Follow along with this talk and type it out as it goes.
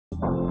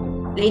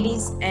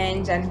Ladies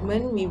and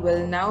gentlemen, we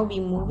will now be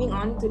moving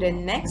on to the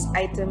next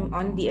item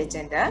on the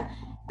agenda,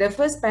 the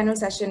first panel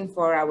session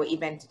for our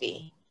event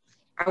today.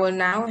 I will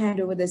now hand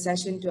over the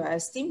session to our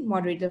esteemed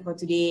moderator for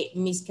today,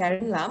 Ms.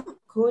 Karen Lam,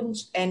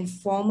 coach and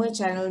former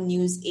Channel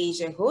News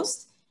Asia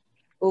host.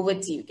 Over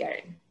to you,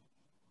 Karen.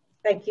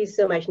 Thank you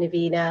so much,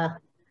 Navina.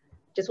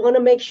 Just want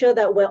to make sure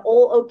that we're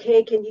all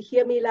okay. Can you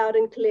hear me loud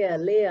and clear?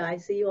 Leah, I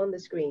see you on the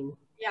screen.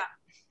 Yeah.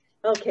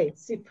 Okay,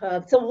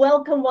 superb. So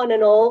welcome one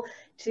and all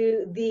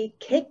to the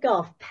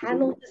kickoff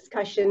panel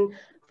discussion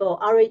for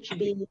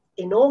RHB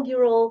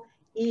inaugural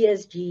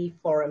ESG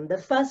forum, the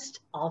first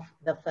of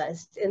the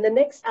first. In the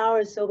next hour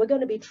or so, we're going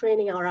to be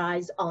training our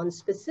eyes on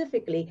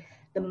specifically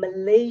the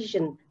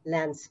Malaysian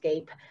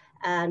landscape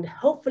and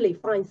hopefully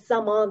find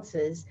some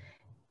answers,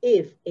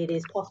 if it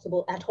is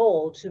possible at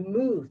all, to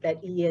move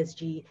that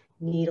ESG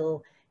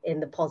needle in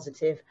the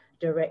positive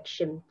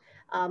direction.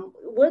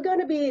 We're going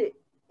to be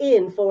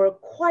in for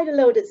quite a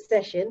loaded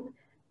session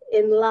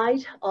in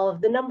light of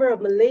the number of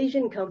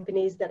Malaysian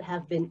companies that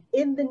have been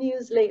in the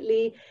news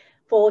lately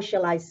for,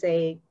 shall I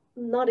say,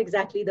 not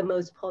exactly the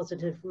most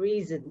positive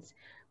reasons.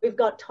 We've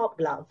got Top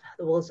Glove,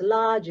 the world's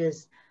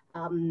largest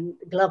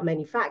glove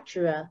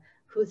manufacturer,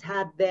 who's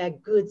had their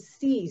goods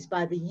seized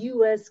by the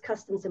US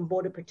Customs and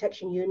Border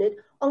Protection Unit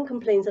on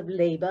complaints of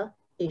labor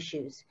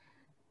issues.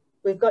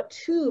 We've got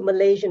two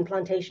Malaysian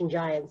plantation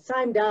giants,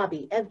 Sime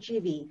Darby,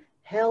 FGV,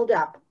 held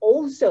up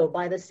also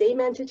by the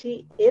same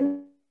entity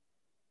in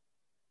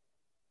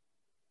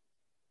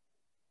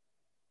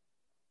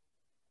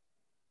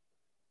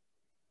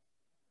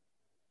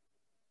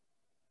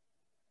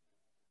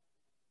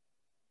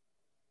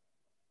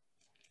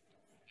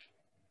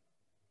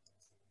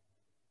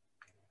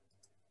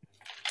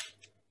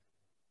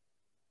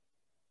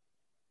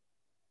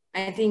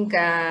I think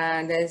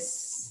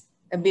there's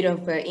a bit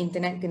of an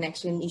internet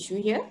connection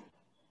issue here.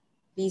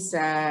 Please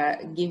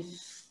give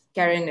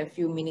Karen a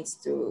few minutes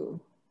to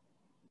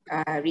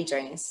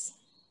rejoin us.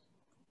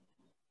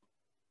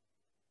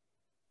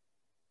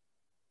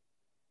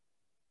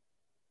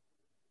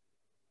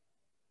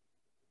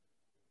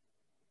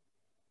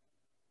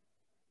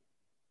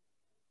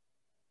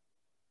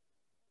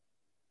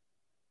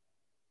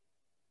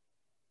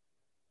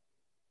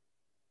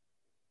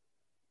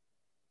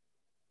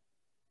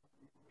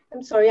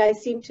 I'm sorry, I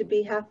seem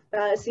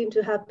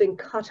to have been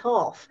cut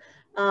off.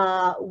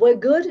 We're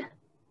good?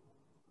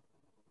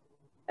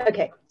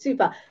 Okay,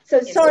 super. So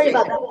yes, sorry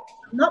about that.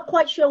 I'm not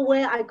quite sure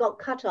where I got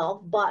cut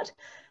off, but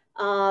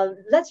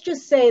let's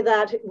just say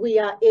that we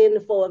are in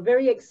for a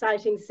very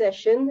exciting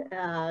session.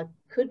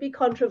 Could be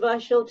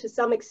controversial to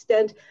some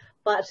extent,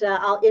 but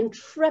our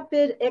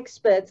intrepid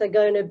experts are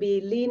going to be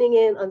leaning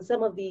in on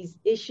some of these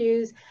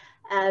issues,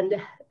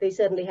 and they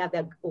certainly have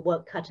their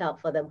work cut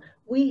out for them.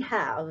 We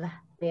have,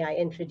 may I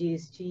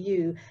introduce to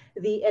you,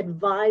 the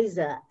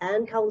advisor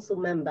and council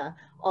member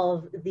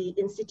of the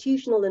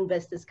Institutional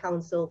Investors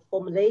Council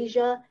for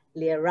Malaysia,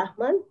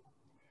 Rahman.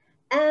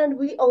 And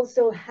we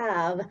also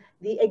have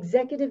the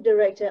executive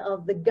director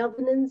of the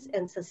governance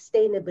and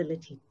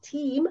sustainability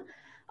team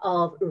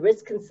of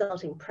risk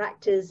consulting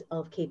practice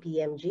of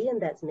KPMG,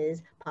 and that's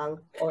Ms. Phang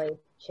or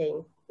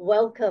Cheng.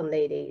 Welcome,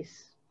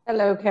 ladies.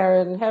 Hello,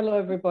 Karen. Hello,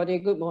 everybody.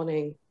 Good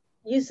morning.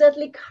 You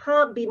certainly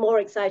can't be more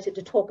excited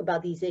to talk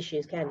about these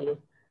issues, can you?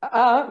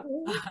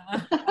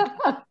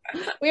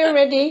 We're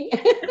ready.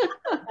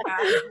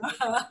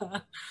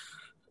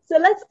 So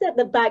let's set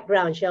the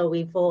background, shall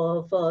we,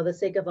 for the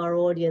sake of our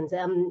audience.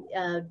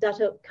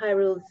 Dato'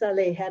 Khairul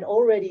Saleh had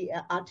already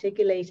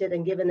articulated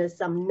and given us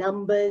some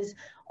numbers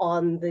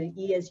on the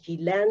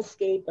ESG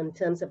landscape in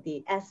terms of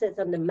the assets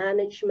under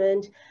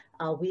management.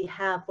 We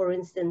have, for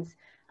instance,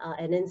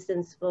 an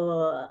instance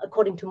for,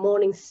 according to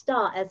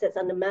Morningstar, assets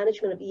under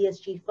management of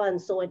ESG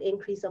funds saw an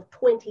increase of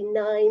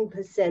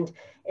 29%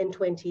 in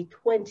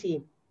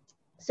 2020.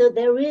 So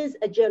there is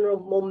a general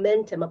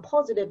momentum, a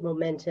positive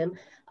momentum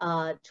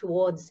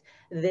towards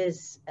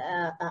this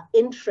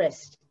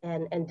interest,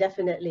 and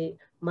definitely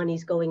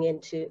money's going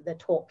into the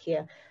talk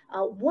here.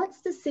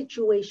 What's the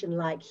situation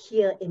like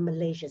here in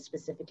Malaysia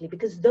specifically?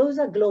 Because those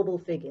are global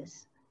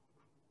figures.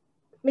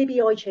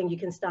 Maybe Oi Cheng, you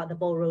can start the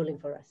ball rolling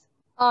for us.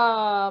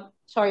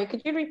 Sorry,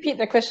 could you repeat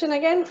the question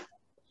again?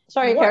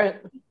 Sorry, Karen.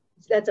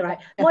 That's all right.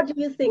 What do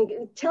you think?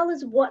 Tell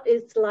us what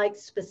it's like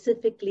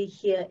specifically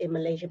here in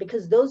Malaysia,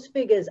 because those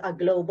figures are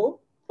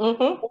global.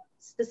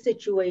 What's the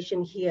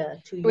situation here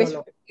to your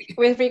knowledge?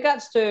 With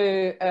regards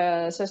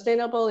to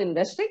sustainable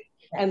investing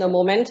and the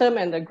momentum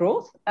and the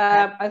growth,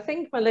 I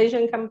think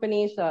Malaysian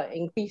companies are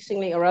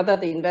increasingly, or rather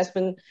the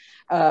investment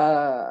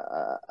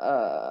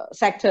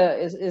sector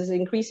is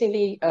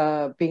increasingly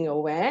being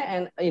aware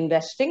and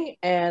investing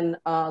and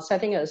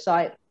setting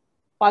aside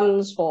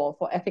funds for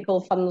ethical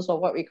funds, or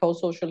what we call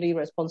socially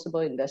responsible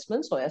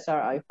investments, or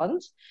SRI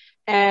funds.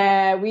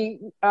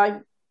 I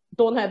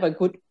don't have a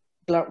good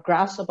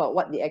grasp about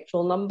what the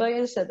actual number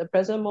is at the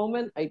present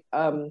moment.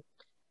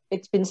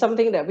 It's been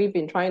something that we've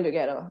been trying to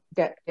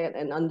get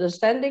an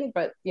understanding,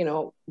 but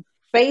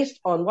based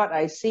on what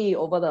I see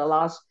over the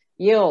last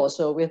year or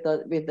so, with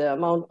the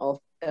amount of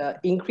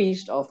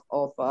increase of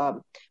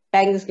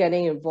banks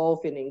getting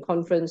involved in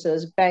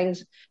conferences,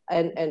 banks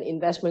and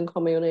investment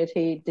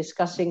community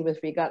discussing with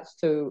regards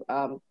to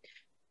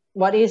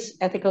what is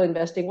ethical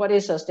investing, what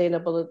is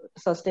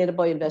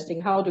sustainable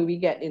investing, how do we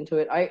get into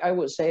it? I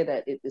would say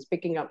that it is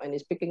picking up, and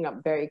it's picking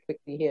up very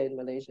quickly here in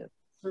Malaysia.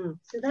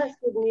 So that's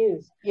good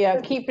news. Yeah,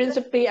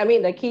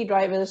 the key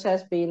drivers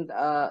has been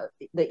the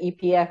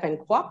EPF and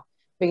QUAP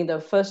being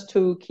the first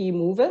two key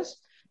movers.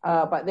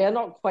 But they're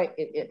not quite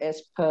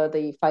as per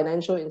the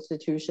financial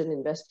institution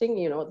investing.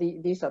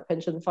 These are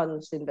pension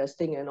funds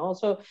investing, and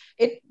also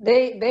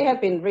they have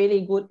been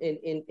really good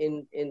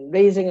in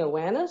raising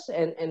awareness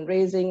and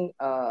raising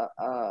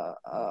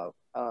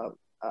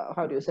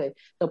how do you say,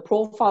 the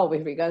profile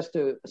with regards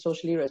to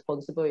socially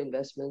responsible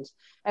investments,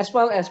 as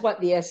well as what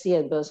the SC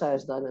and Bursa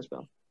has done as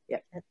well. Yeah.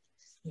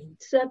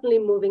 Certainly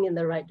moving in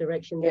the right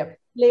direction there. Yep.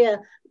 Leah,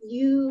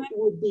 you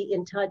would be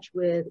in touch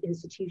with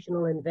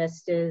institutional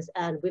investors,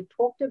 and we've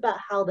talked about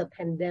how the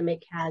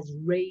pandemic has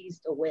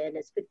raised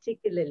awareness,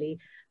 particularly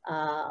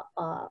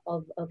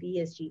of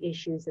ESG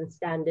issues and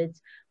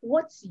standards.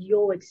 What's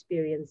your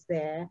experience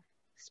there,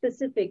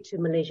 specific to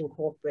Malaysian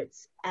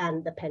corporates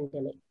and the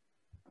pandemic?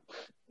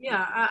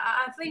 Yeah,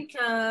 I think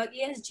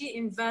ESG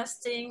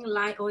investing,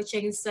 like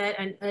Cheng said,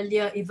 and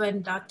earlier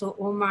even Dr.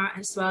 Omar,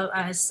 as well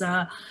as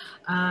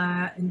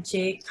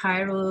Encik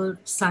Khairul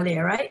Saleh,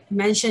 right,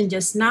 mentioned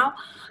just now,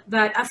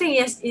 that I think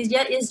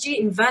ESG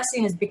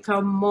investing has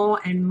become more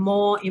and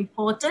more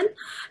important.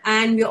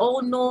 And we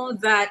all know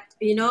that,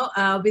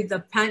 with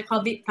the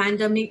COVID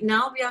pandemic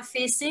now we are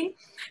facing,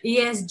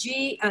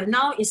 ESG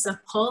now is a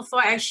call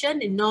for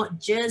action and not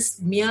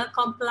just mere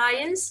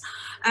compliance.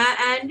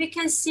 And we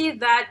can see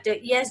that the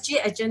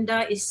ESG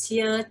agenda is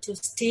here to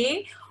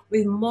stay,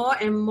 with more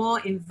and more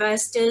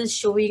investors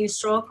showing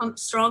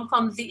strong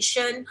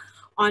conviction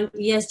on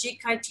ESG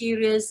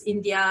criteria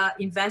in their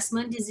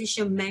investment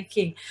decision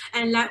making.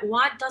 And like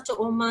what Dr.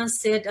 Omar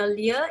said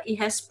earlier, it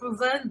has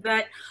proven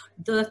that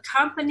the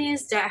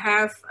companies that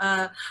have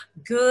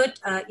good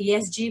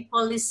ESG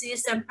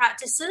policies and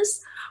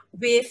practices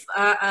with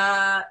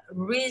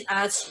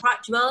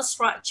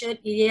well-structured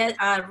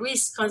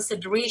risk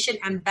consideration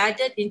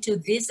embedded into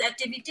these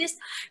activities,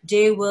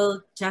 they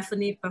will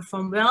definitely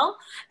perform well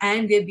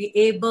and will be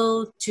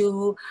able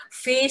to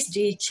face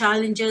the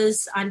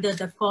challenges under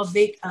the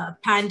COVID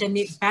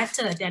pandemic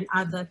better than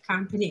other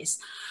companies.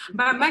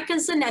 But my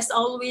concern has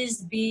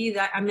always been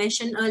that I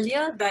mentioned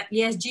earlier, that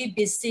ESG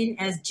be seen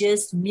as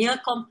just mere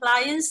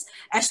compliance,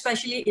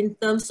 especially in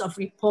terms of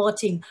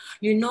reporting.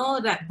 You know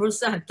that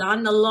Bursa have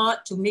done a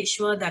lot to make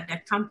sure that the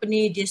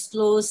company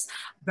disclose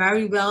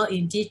very well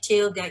in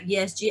detail their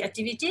ESG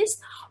activities.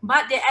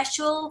 But the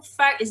actual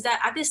fact is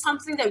that is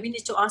something that we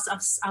need to ask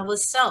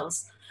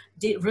ourselves.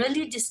 Did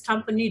really this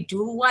company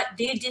do what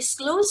they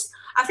disclose?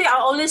 I think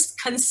I'm always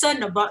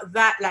concerned about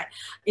that. Like,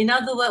 in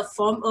other words,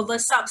 form over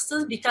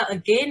substance, because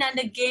again and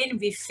again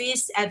we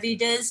face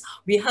evidence,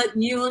 we heard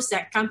news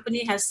that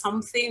company has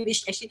something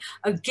which actually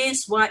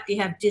against what they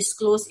have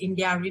disclosed in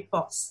their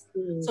reports.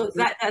 So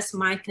that's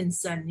my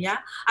concern. Yeah,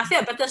 I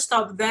think I better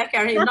stop there,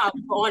 Karen, not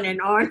go on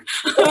and on.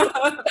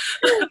 And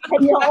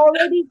you're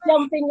already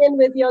jumping in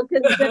with your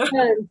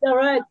concerns. All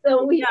right,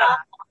 so we are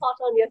hot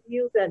on your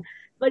heels then.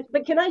 But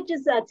can I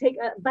just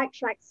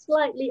backtrack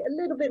slightly, a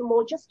little bit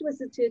more, just to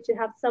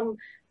have some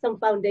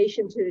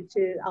foundation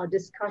to our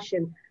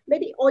discussion.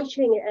 Maybe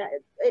Cheng,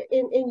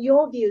 in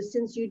your view,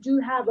 since you do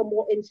have a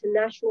more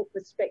international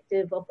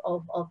perspective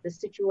of the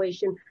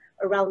situation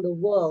around the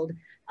world,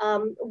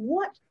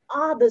 what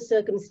are the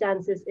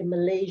circumstances in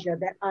Malaysia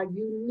that are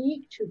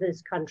unique to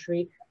this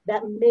country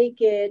that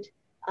make it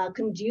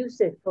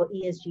conducive for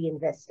ESG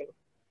investing?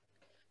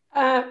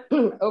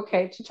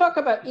 Okay, to talk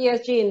about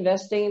ESG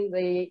investing,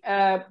 the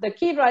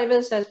key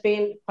drivers has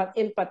been,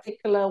 in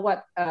particular,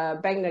 what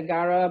Bank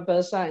Negara,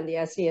 Bursa, and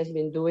the SC has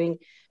been doing,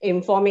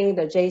 informing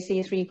the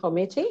JC3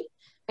 committee.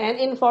 And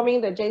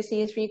informing the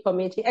JC3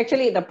 committee,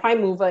 actually the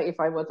prime mover, if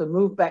I were to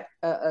move back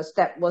a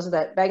step, was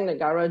that Bank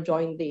Negara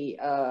joined the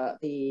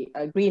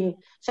Green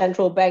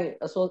Central Bank,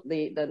 so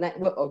the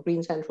network of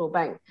Green Central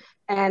Bank.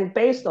 And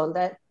based on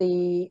that,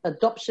 the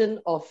adoption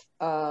of,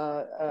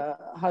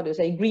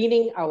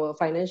 greening our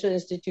financial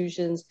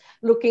institutions,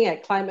 looking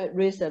at climate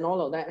risk and all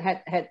of that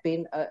had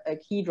been a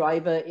key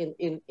driver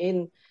in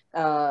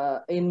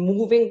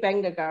moving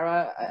Bank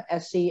Negara,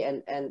 SC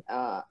and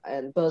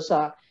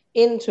Bursa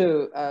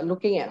into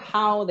looking at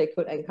how they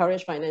could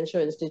encourage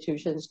financial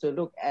institutions to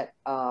look at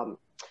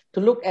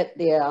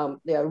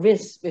their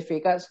risks with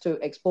regards to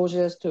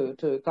exposures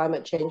to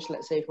climate change,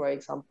 let's say, for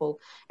example,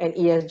 and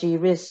ESG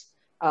risks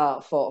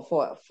on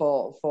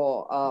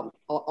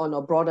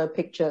a broader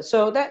picture.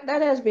 So that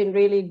has been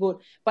really good.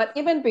 But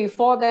even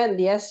before then,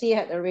 the SC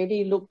had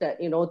already looked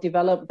at,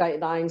 developed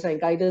guidelines and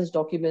guidance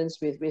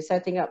documents with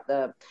setting up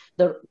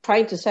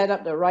trying to set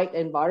up the right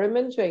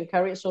environment to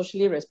encourage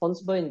socially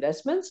responsible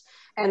investments.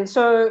 And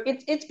so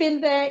it's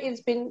been there,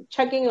 it's been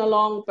chugging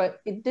along,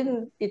 but it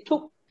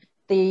took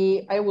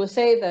I would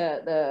say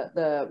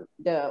the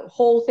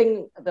whole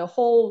thing, the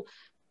whole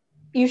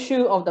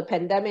issue of the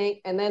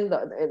pandemic, and then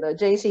the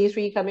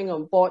JC3 coming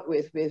on board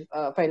with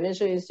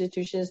financial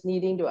institutions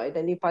needing to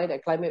identify the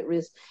climate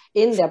risk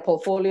in their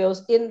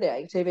portfolios, in their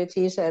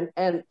activities,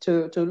 and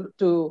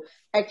to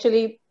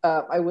actually,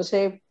 I would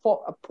say,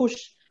 for a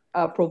push,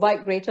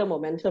 provide greater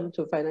momentum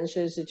to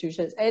financial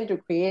institutions and to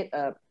create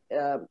a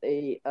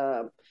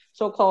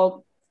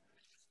so-called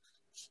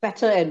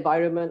better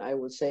environment, I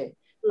would say.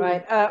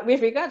 Right.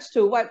 With regards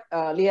to what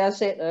Leah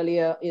said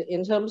earlier,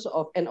 in terms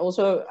of, and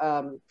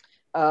also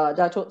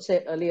Datuk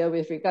said earlier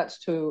with regards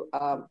to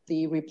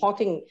the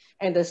reporting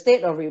and the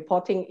state of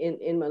reporting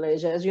in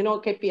Malaysia. As you know,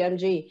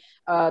 KPMG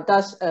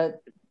does a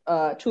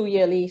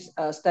 2-yearly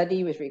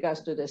study with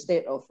regards to the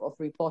state of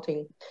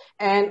reporting.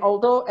 And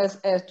although, as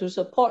to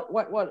support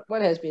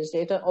what has been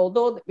stated,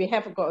 although we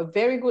have got a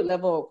very good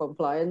level of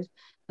compliance,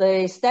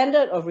 the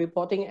standard of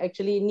reporting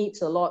actually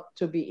needs a lot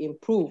to be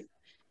improved.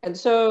 And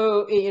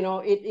so, you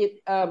know,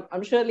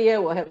 I'm sure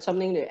Leah will have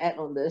something to add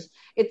on this.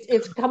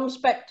 It comes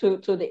back to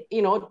the,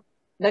 you know,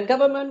 the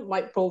government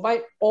might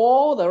provide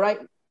all the right,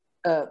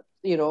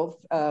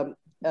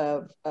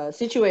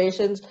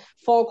 situations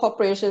for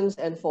corporations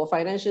and for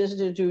financial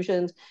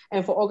institutions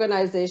and for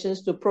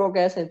organizations to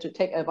progress and to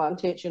take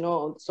advantage, you know,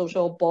 on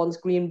social bonds,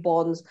 green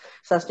bonds,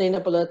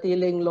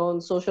 sustainability-linked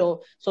loans,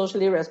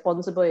 socially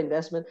responsible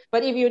investment.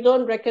 But if you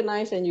don't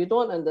recognize and you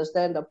don't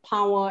understand the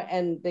power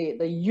and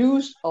the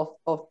use of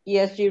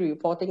ESG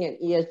reporting and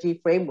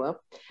ESG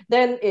framework,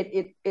 then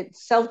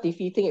it's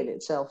self-defeating in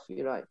itself,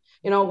 right?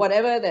 You know,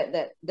 whatever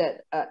that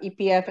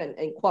EPF and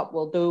QUAP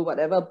will do,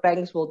 whatever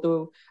banks will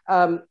do,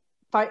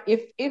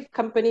 if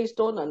companies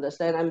don't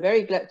understand, I'm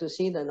very glad to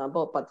see the number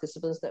of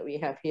participants that we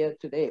have here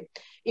today.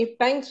 If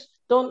banks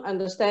don't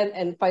understand,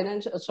 and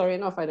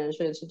not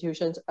financial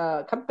institutions,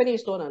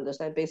 companies don't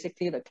understand,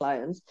 basically the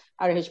clients,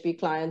 RHB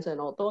clients and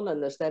all, don't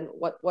understand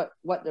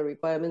what the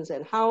requirements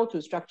and how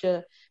to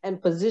structure and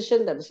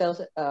position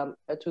themselves to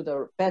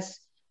the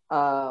best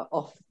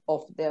of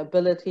their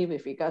ability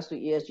with regards to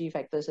ESG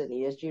factors and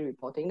ESG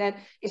reporting, then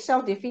it's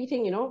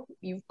self-defeating. You know,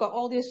 you've got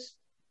all these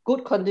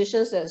good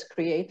conditions that's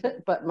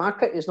created, but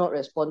market is not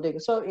responding.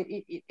 So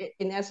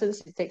in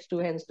essence, it takes two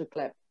hands to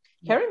clap.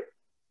 Karen?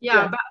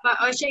 Yeah.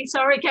 But Cheng,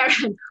 sorry,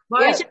 Karen.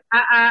 But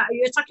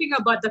you're talking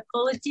about the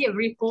quality of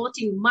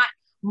reporting.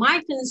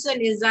 My concern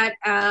is that,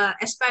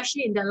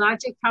 especially in the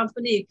larger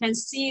company, you can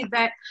see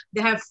that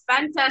they have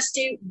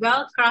fantastic,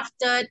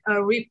 well-crafted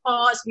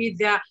reports with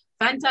their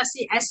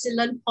fantastic,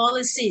 excellent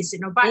policies, you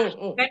know. But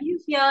when you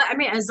hear, I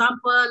mean,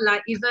 example,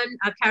 like even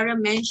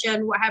Karen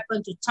mentioned what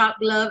happened to Tuck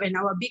Love and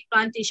our big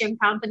plantation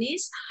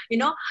companies, you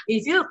know,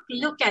 if you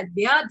look at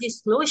their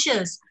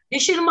disclosures, they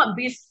should not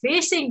be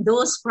facing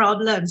those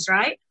problems,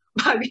 right?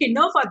 But we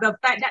know for the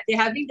fact that they're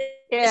having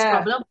this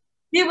problem.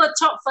 We will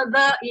talk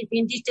further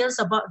in details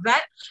about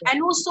that.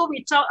 And also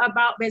we talk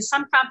about when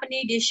some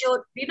company, they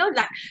showed, you know,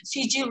 like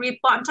CG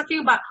report. I'm talking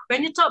about,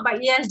 when you talk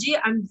about ESG,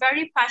 I'm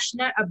very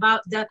passionate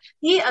about a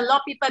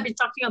lot of people have been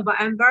talking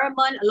about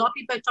environment, a lot of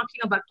people are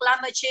talking about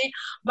climate change.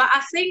 But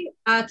I think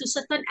to a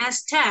certain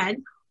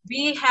extent,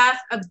 we have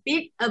a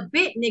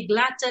bit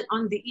neglected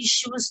on the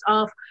issues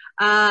of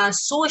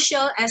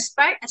social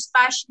aspect,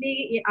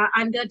 especially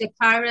under the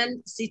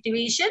current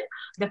situation,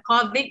 the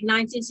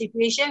COVID-19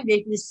 situation, where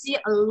we see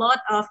a lot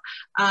of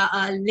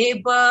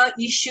labor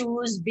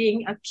issues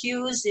being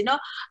accused, you know,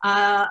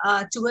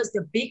 towards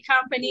the big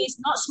companies,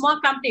 not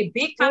small company,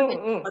 big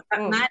companies for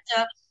that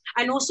matter.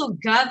 And also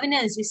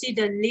governance, you see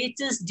the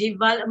latest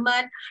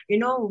development, you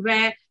know,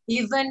 where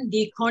even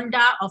the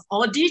conduct of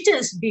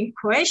auditors being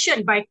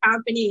questioned by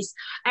companies.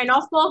 And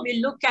of course,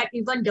 we look at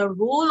even the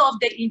role of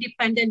the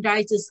independent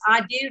directors.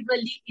 Are they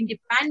really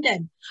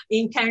independent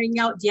in carrying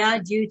out their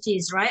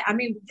duties, right? I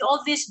mean,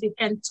 all this we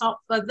can talk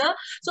further.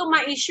 So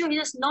my issue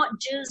is not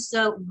just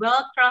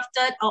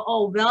well-crafted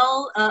or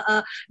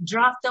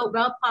well-drafted,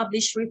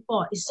 well-published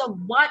report. It's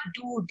what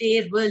do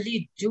they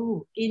really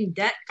do in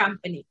that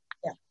company?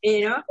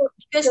 You know,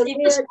 because so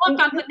it's a small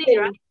company,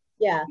 right?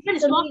 Yeah. Even a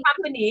small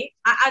company,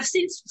 I've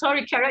seen,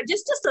 sorry, Karen,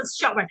 just a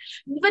short one.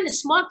 Even a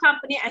small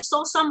company, I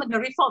saw some of the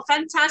report,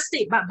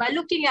 fantastic. But by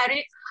looking at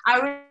it, I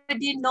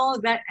already know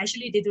that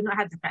actually they do not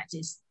have the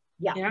practice.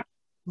 Yeah.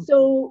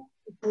 So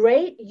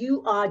great.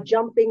 You are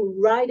jumping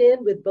right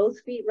in with both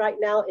feet right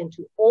now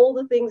into all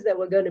the things that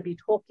we're going to be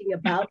talking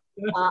about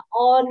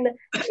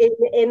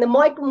in the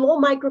more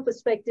micro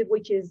perspective,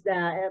 which is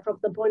from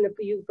the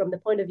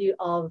point of view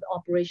of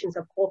operations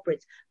of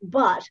corporates.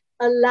 But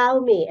allow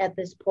me at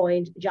this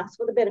point, just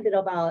for the benefit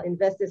of our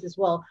investors as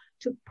well,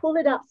 to pull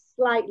it up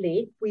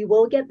slightly. We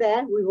will get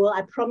there. We will.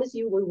 I promise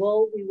you, we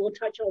will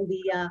touch on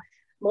the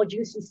more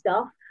juicy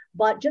stuff.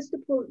 But just to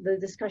pull the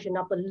discussion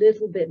up a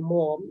little bit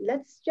more,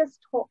 let's just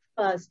talk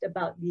first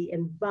about the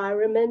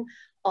environment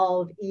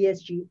of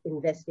ESG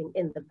investing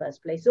in the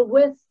first place. So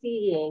we're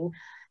seeing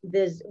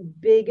this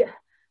big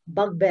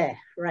bugbear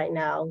right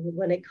now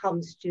when it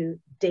comes to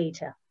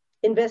data.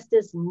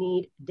 Investors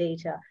need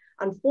data.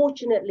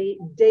 Unfortunately,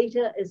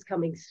 data is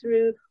coming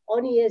through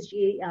on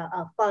ESG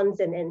funds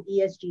and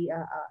ESG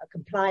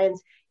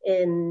compliance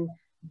in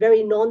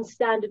very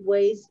non-standard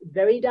ways,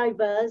 very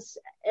diverse.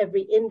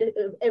 Every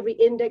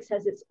index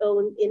has its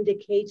own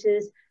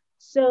indicators.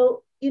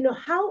 So,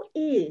 how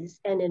is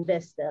an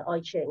investor,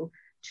 Cheng,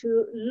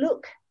 to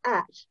look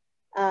at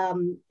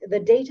the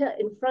data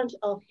in front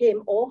of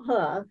him or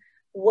her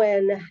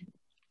when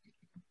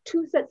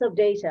two sets of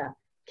data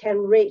can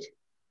rate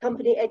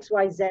company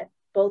XYZ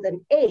both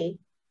an A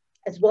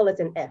as well as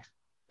an F?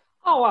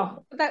 Oh,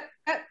 wow.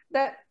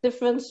 That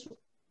difference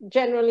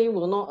generally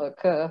will not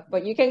occur,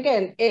 but you can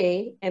get an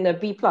A and a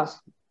B plus,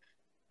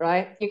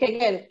 right? You can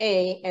get an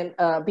A and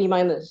a B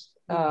minus.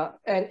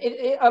 And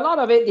a lot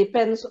of it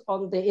depends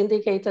on the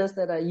indicators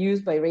that are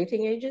used by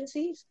rating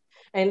agencies.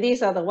 And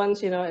these are the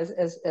ones,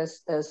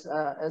 as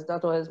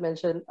Dato has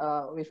mentioned,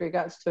 with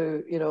regards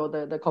to,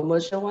 the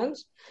commercial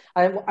ones.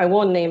 I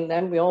won't name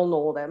them. We all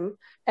know them.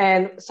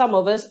 And some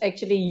of us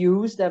actually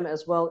use them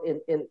as well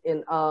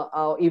in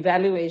our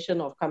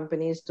evaluation of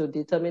companies to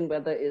determine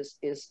whether it's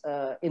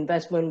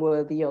investment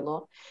worthy or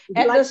not.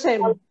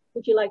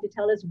 Would you like to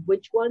tell us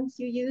which ones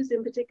you use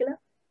in particular?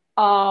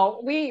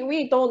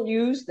 We don't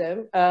use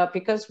them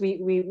because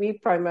we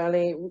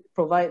primarily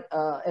provide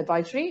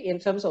advisory in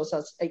terms of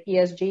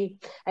ESG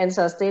and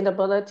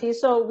sustainability.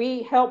 So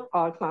we help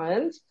our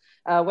clients,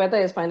 whether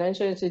it's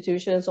financial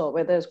institutions or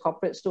whether it's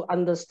corporates, to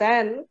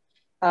understand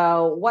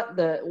what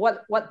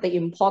the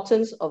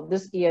importance of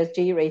this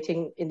ESG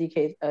rating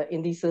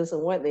indices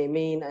and what they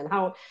mean and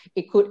how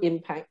it could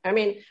impact. I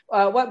mean,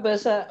 what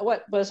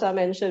Bursa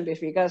mentioned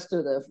with regards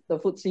to the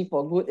FTSE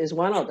for Good is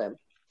one of them.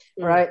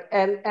 Right,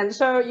 and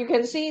so you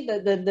can see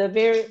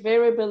the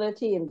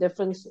variability in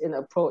difference in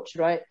approach,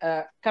 right?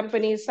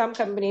 Some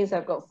companies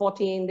have got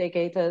 40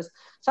 indicators,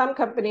 some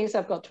companies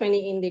have got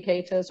 20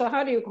 indicators. So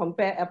how do you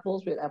compare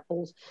apples with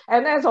apples?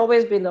 And that's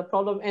always been the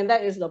problem, and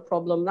that is the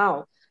problem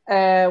now,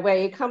 where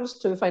it comes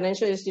to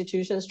financial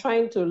institutions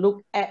trying to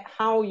look at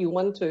how you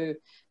want to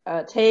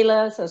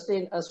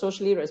sustain a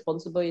socially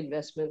responsible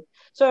investment.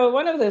 So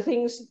one of the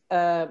things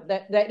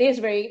that is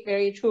very,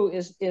 very true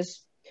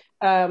is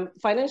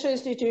financial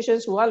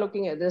institutions who are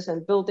looking at this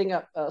and building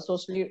up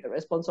socially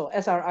responsible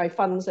SRI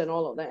funds and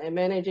all of that, and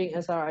managing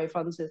SRI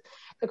funds,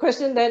 the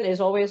question then is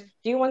always,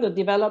 do you want to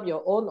develop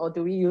your own or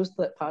do we use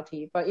third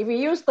party? But if we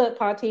use third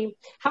party,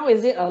 how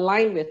is it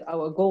aligned with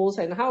our goals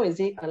and how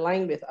is it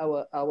aligned with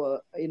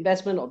our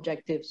investment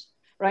objectives?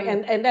 Right,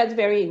 and that's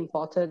very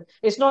important.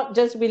 It's not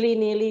just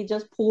willy-nilly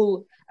just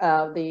pull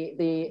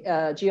the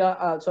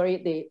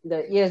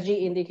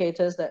ESG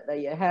indicators that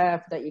you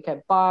have that you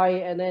can buy,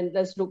 and then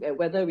let's look at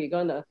whether we're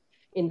gonna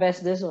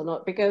invest this or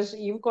not, because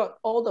you've got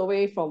all the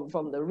way from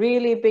the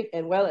really big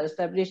and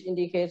well-established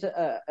indices,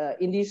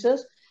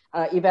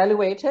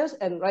 evaluators,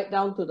 and right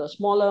down to the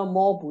smaller,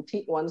 more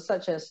boutique ones,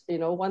 such as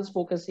ones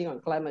focusing on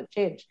climate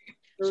change.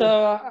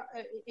 So,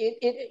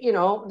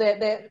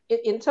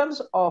 in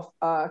terms of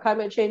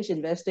climate change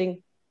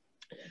investing,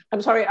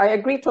 I'm sorry, I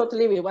agree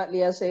totally with what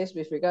Leah says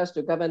with regards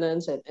to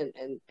governance and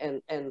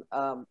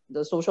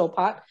the social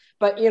part.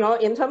 But,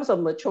 in terms of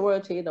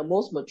maturity, the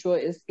most mature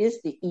is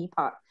the E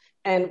part,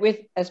 and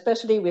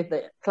especially with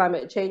the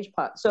climate change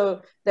part.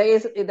 So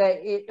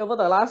over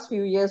the last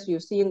few years,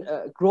 you've seen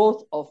a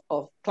growth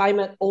of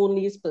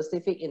climate-only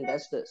specific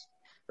investors,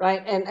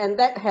 right? And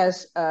that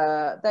has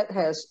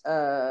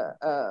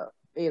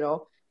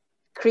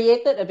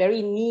created a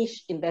very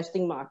niche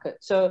investing market.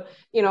 So,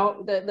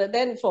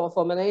 then for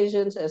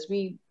Malaysians, as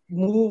we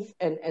move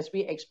and as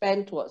we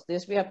expand towards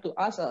this, we have to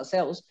ask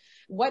ourselves,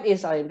 what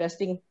is our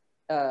investing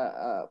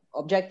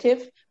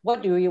objective?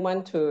 What do you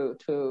want to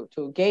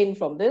gain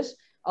from this?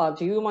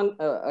 Do you want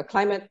a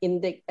climate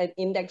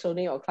index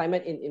only, or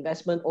climate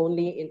investment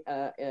only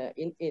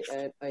in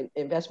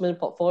investment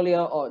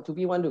portfolio, or do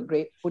we want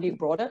to put it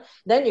broader?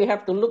 Then you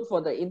have to look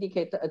for the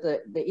indicator,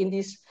 the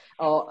index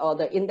or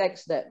the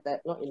index the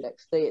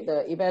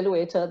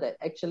evaluator that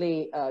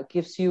actually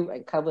gives you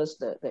and covers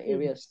the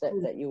areas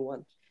that you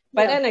want.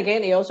 But then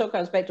again, it also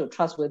comes back to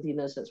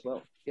trustworthiness as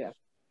well. Yeah,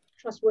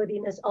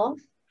 trustworthiness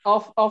of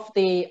how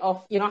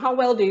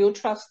well do you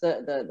trust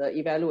the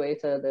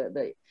evaluator,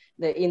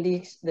 the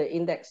index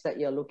that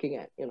you're looking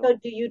at. So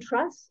do you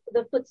trust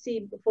the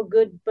FTSE for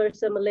Good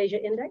Bursa Malaysia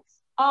index?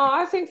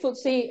 I think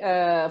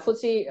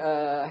FTSE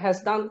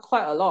has done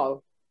quite a lot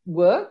of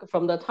work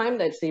from the time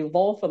that it's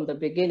evolved from the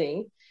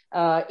beginning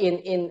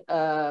in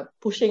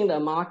pushing the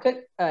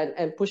market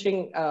and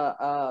pushing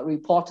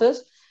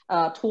reporters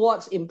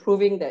towards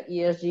improving the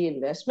ESG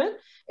investment.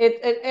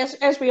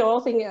 As we all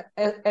think,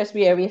 as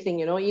we everything,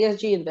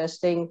 ESG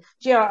investing,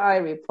 GRI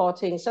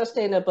reporting,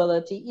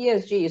 sustainability,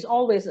 ESG is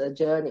always a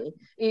journey.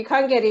 You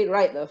can't get it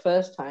right the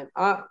first time.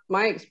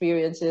 My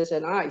experiences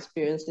and our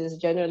experiences,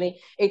 generally,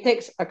 it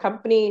takes a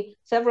company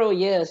several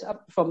years,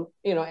 up from,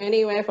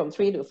 anywhere from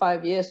 3 to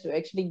 5 years to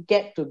actually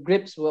get to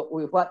grips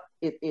with what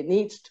it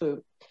needs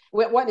to,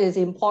 what is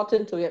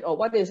important to it, or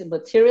what is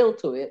material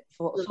to it,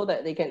 so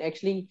that they can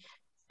actually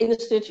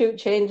institute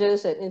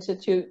changes and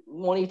institute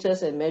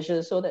monitors and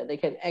measures so that they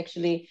can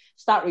actually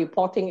start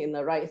reporting in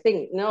the right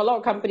thing. A lot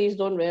of companies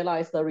don't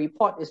realize the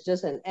report is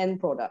just an end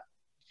product.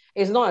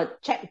 It's not a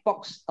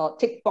checkbox or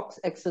tick box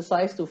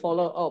exercise to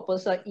follow, oh,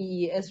 personal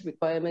EES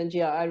requirement,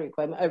 GRI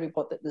requirement, I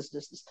reported this.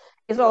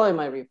 It's all in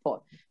my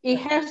report. It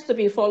has to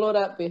be followed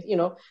up with,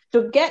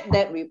 to get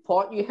that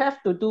report, you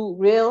have to do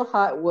real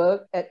hard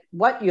work at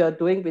what you are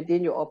doing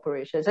within your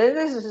operations. And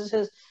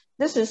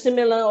this is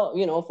similar,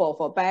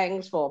 for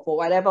banks, for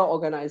whatever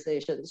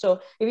organization.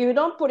 So if you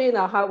don't put in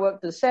a hard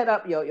work to set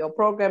up your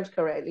programs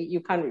correctly,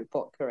 you can't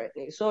report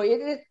correctly. So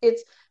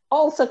it's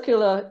all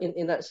circular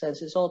in that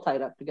sense. It's all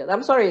tied up together.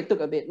 I'm sorry it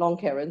took a bit long,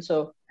 Karen.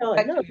 So no.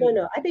 I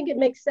think it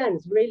makes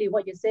sense. Really,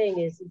 what you're saying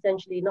is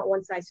essentially not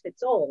one size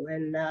fits all,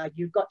 and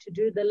you've got to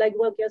do the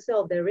legwork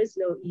yourself. There is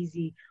no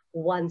easy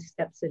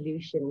one-step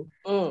solution.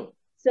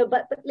 So,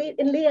 but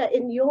Leah,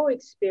 in your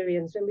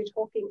experience, when we're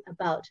talking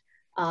about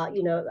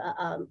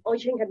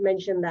Cheng had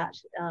mentioned that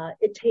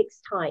it takes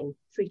time,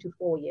 3 to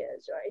 4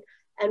 years, right?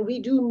 And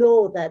we do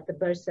know that the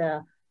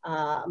Bursa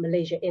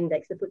Malaysia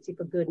Index, the FTSE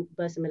for Good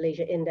Bursa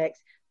Malaysia Index,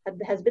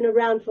 has been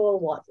around for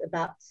what,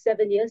 about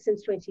 7 years,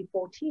 since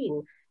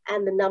 2014.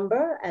 And the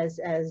number, as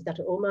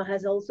Dr. Omar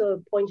has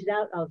also pointed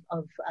out,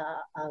 of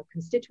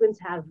constituents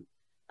have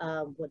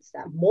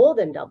more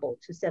than doubled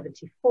to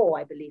 74,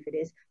 I believe it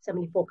is,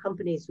 74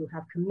 companies who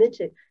have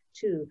committed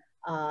to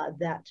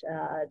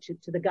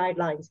to the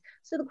guidelines.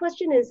 So the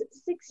question is,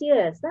 6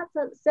 years,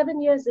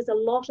 7 years is a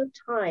lot of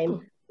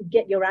time to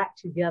get your act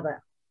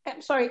together.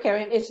 I'm sorry,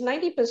 Karen, it's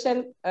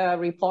 90%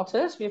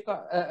 reporters. We've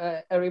got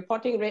a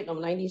reporting rate of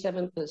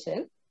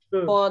 97%.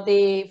 For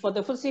the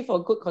FTSE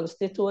for Good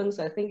constituents,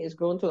 I think it's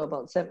grown to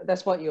about 7.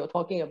 That's what you're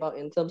talking about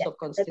in terms of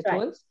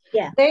constituents.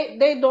 Right. Yeah.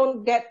 They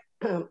don't get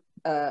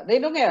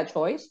a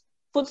choice.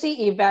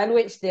 FTSE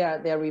evaluates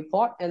their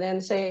report and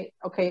then say,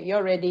 okay,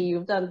 you're ready,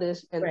 you've done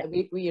this, and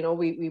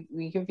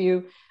we give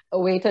you a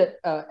weighted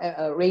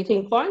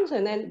rating points,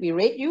 and then we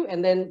rate you,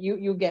 and then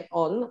you get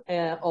on,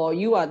 or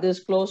you are this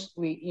close,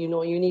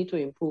 you need to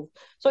improve.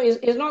 So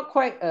it's not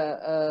quite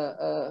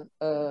a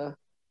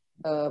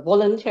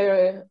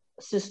voluntary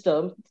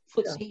system.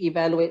 FTSE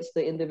evaluates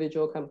the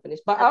individual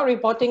companies, but our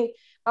reporting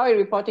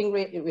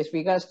rate with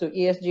regards to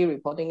ESG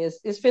reporting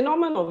is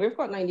phenomenal. We've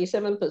got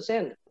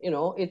 97%.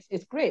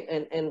 It's great,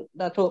 and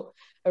Dato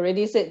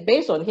already said,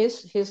 based on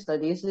his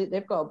studies,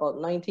 they've got about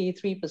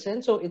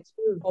 93%. So it's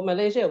for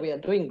Malaysia, we are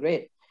doing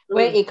great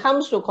when it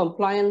comes to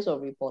compliance or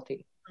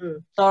reporting.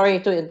 Sorry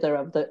to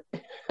interrupt it.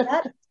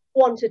 That's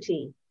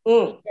quantity.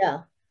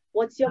 Yeah.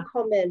 What's your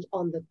comment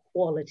on the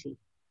quality?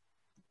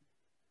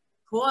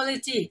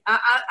 Quality.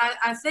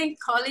 I think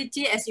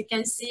quality, as you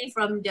can see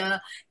from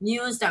the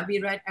news that we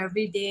read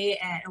every day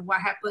and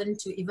what happened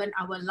to even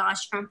our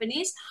large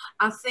companies,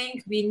 I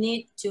think we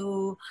need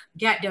to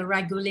get the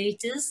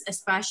regulators,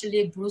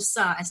 especially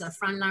Bursa as a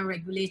frontline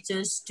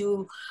regulators,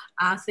 to,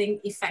 I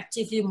think,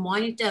 effectively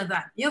monitor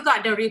that. You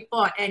got the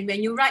report, and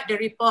when you write the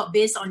report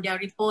based on their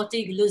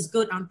reporting, it looks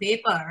good on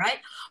paper, right?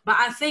 But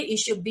I think it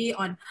should be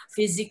on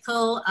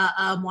physical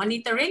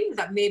monitoring,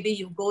 that maybe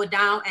you go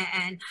down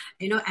and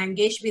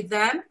engage with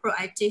them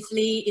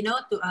proactively,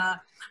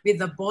 with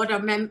the board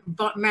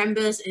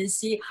members, and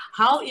see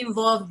how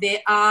involved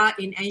they are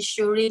in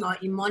ensuring or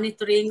in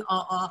monitoring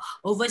or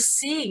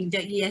overseeing the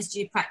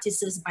ESG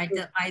practices by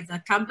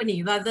the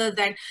company, rather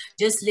than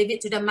just leave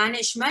it to the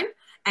management.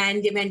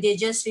 And when they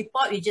just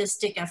report, we just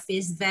take a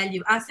face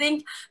value. I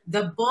think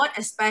the board,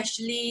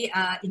 especially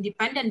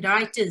independent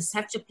directors,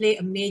 have to play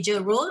a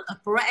major role, a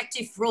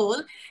proactive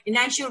role in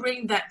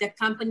ensuring that the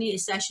company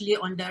is actually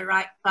on the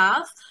right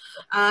path.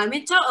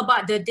 We talk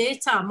about the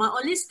data. My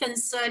only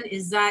concern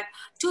is that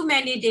too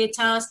many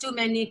data, too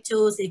many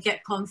tools, they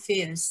get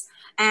confused.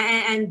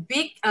 And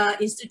big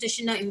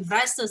institutional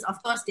investors,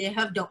 of course, they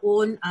have their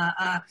own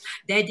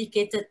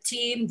dedicated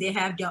team. They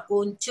have their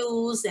own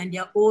tools and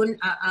their own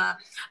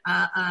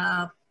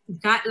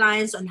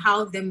guidelines on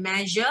how they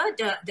measure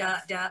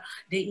the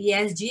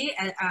ESG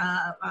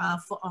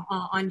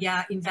on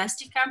their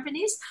investing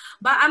companies.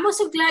 But I'm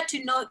also glad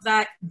to note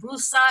that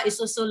Bursa is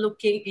also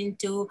looking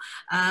into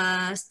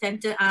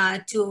standard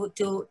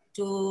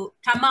to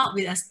come out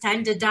with a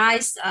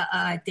standardized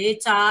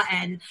data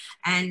and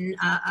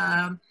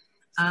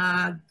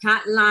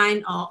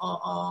guideline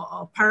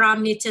or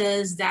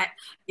parameters that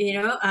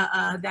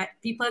that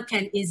people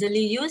can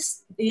easily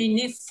use,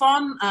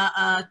 uniform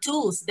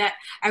tools that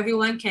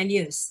everyone can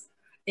use.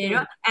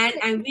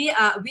 And we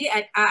at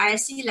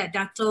RIC, like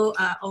Dr.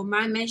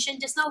 Omar mentioned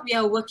just now, we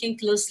are working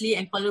closely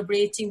and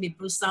collaborating with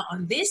Bursa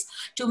on this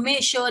to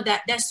make sure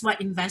that that's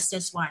what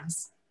investors want.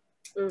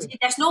 See,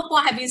 there's no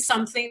point having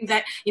something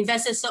that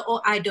investors say,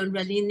 oh, I don't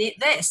really need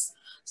this.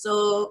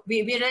 So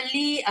we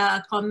really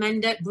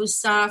commended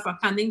Bursa for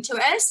coming to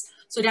us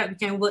so that we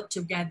can work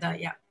together.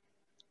 Yeah.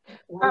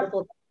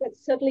 Wonderful.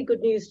 That's certainly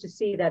good news to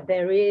see that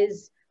there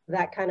is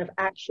that kind of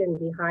action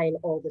behind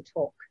all the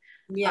talk.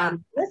 Yeah.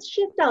 Let's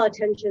shift our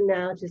attention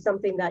now to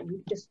something that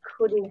you just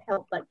couldn't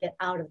help but get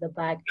out of the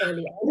bag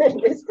early on in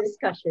this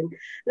discussion.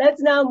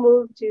 Let's now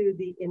move to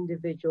the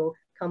individual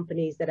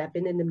companies that have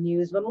been in the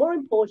news, but more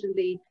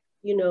importantly,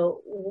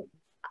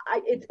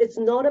 it's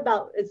not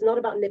about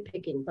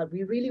nitpicking, but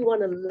we really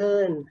want to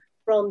learn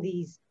from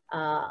these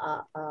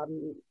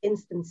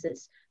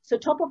instances. So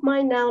top of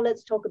mind now,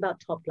 let's talk about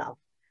Top Glove,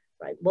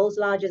 right? World's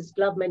largest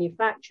glove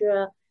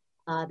manufacturer.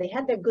 They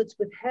had their goods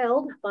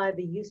withheld by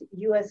the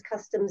US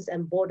Customs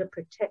and Border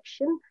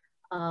Protection,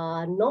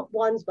 not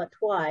once, but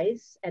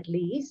twice at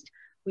least.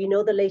 We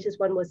know the latest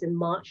one was in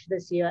March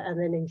this year, and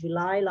then in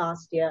July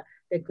last year,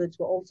 their goods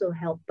were also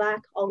held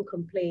back on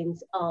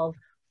complaints of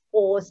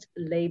forced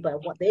labor,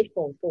 what they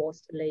call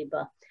forced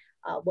labor.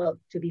 Well,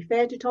 to be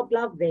fair to Top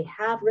Glove, they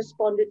have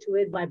responded to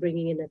it by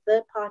bringing in a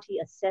third-party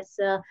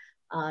assessor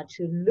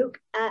to look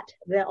at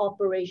their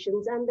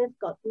operations, and they've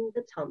gotten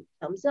the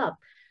thumbs up.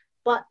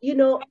 But, you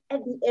know,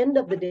 at the end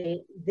of the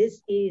day,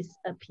 this is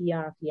a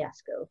PR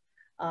fiasco.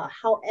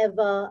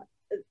 However,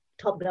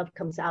 Top Glove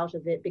comes out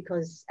of it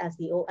because, as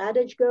the old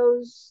adage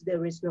goes,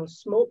 there is no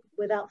smoke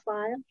without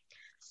fire.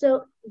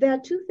 So there are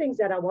two things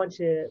that I want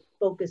to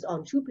focus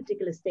on, two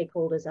particular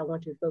stakeholders I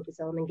want to focus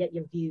on and get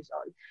your views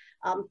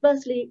on.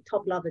 Firstly,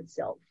 Top Glove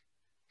itself.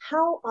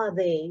 How are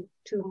they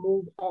to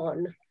move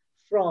on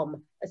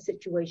from a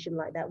situation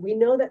like that? We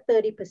know that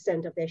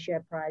 30% of their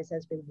share price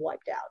has been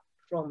wiped out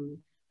from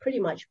pretty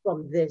much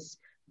from this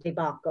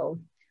debacle.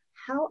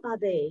 How are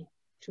they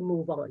to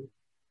move on?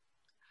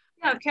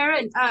 Yeah,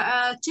 Karen,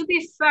 to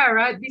be fair,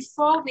 right,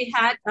 before we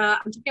had,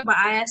 I'm talking about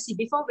ISC,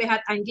 before we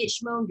had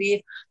engagement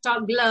with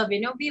Top Glove,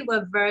 you know, we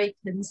were very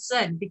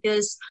concerned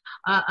because,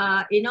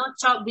 you know,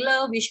 Top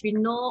Glove, which we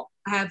know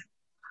have,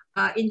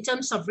 in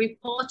terms of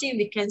reporting,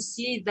 we can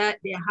see that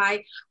they're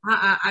high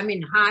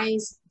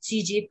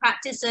CG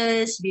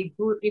practices, with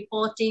good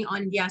reporting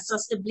on their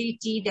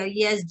sustainability, their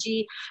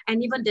ESG,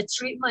 and even the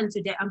treatment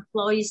to their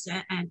employees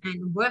and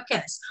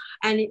workers.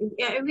 And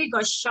we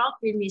got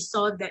shocked when we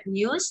saw that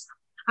news.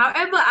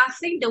 However, I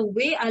think the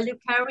way I look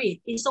at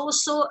it is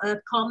also a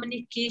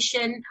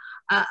communication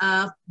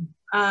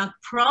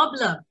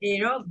problem,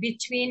 you know,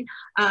 between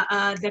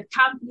the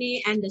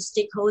company and the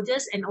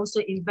stakeholders and also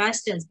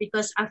investors,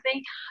 because I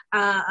think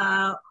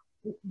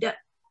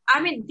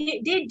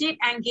they did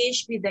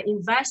engage with the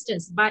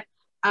investors, but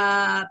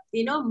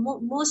you know,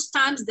 most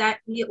times that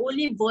we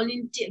only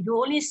volunteer, we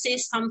only say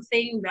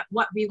something that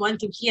what we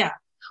want to hear.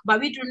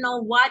 But we don't know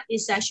what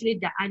is actually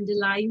the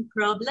underlying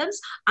problems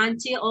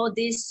until all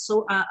these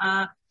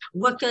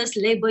workers'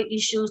 labor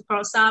issues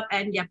cross up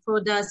and their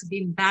products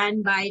being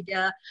banned by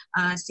the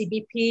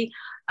CBP.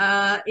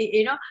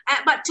 You know,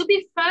 but to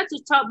be fair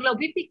to Top Glove,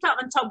 we pick up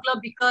on Top Glove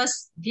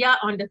because they are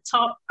on the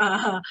top.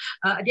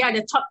 They are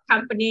the top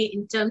company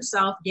in terms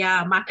of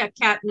their market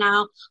cap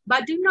now.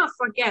 But do not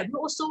forget, we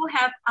also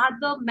have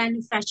other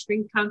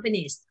manufacturing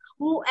companies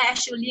who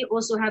actually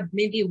also have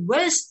maybe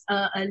worse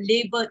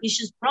labor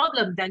issues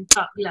problem than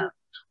Top Glove.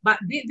 But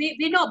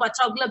we know about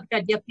Top Glove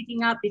because they're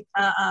picking up it,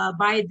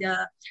 by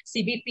the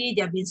CBP,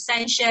 they've been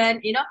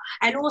sanctioned, you know,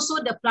 and also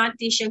the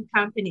plantation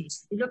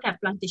companies. You look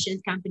at plantation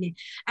company.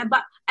 And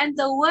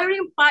the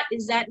worrying part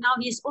is that now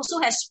he also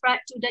has spread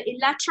to the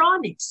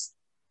electronics,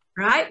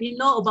 right? We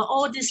know about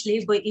all these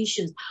labor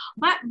issues.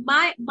 But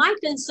my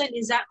concern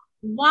is that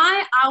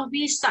why are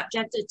we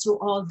subjected to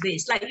all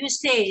this? Like you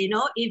say, you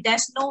know, if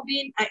there's no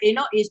wind, you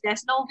know, if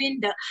there's no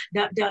wind,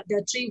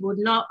 the tree would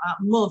not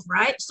move,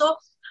 right? So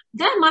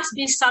there must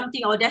be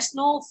something, or there's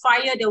no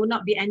fire, there will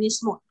not be any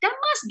smoke. There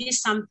must be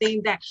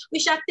something there,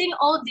 which I think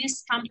all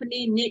these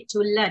companies need to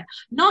learn.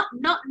 Not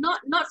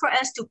for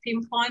us to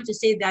pinpoint to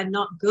say they're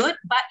not good,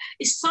 but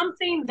it's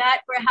something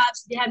that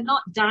perhaps they have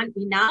not done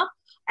enough.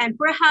 And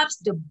perhaps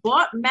the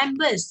board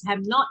members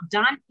have not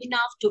done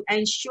enough to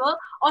ensure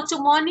or to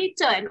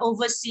monitor and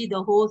oversee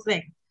the whole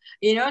thing.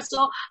 You know,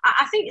 so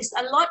I think it's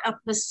a lot of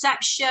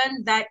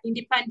perception that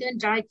independent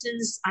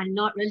directors are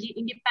not really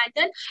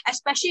independent,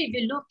 especially if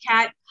you look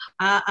at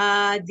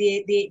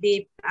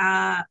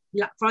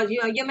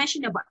you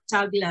mentioned about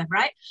Top Glove,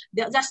 right?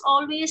 There's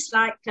always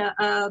like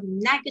a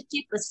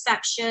negative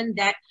perception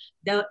that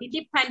the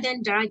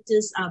independent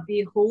directors are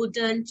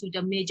beholden to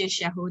the major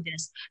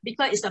shareholders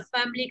because it's a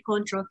family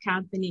controlled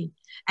company.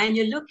 And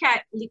you look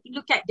at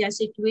their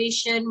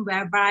situation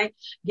whereby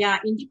their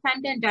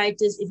independent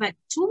directors, in fact,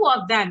 two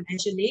of them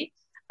actually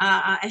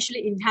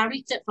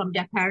inherited from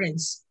their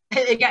parents.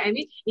 You get what I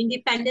mean?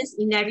 Independence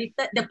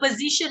inherited the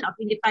position of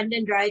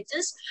independent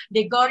directors.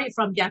 They got it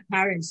from their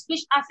parents,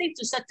 which I think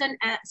to certain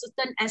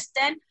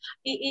extent,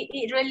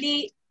 it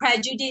really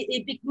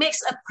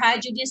makes a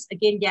prejudice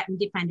against their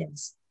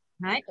independence.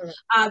 Right?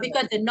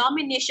 Because the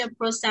nomination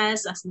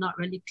process is not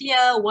really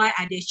clear. Why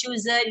are they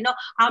chosen? You know,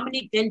 how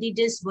many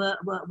candidates were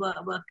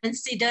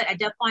considered at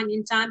that point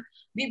in time?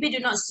 We do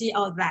not see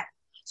all that.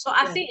 So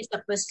I think it's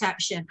the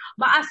perception.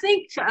 But I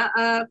think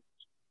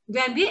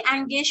when we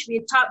engage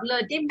with Top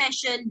Glove, they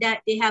mentioned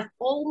that they have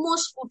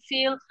almost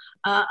fulfilled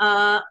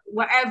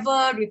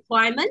whatever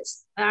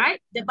requirements, all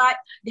right? But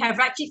they have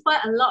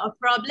rectified a lot of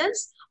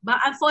problems. But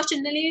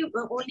unfortunately,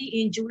 only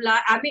in July,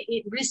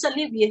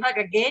 recently we heard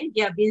again,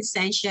 they have been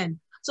sanctioned.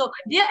 So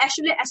they are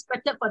actually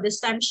expected for the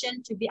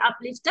sanction to be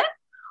uplifted.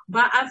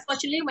 But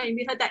unfortunately, when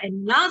we heard that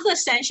another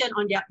sanction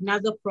on their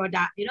another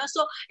product, you know,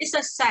 so it's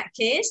a sad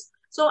case.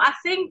 So I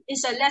think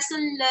it's a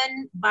lesson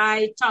learned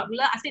by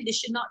Toddler. I think they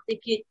should not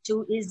take it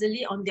too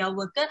easily on their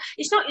worker.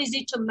 It's not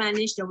easy to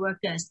manage the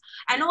workers.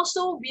 And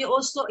also,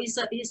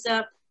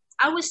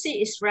 I would say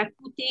it's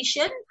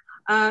reputation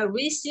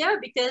risk here,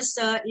 because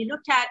you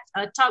look at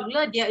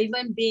Toddler, they are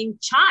even being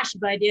charged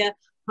by the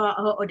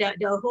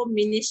Home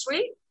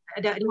Ministry,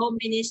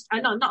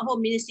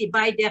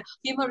 by the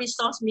Human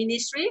Resource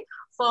Ministry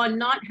for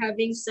not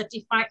having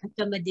certified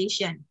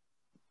accommodation,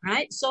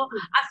 right? So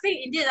I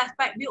think in this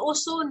aspect, we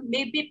also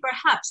maybe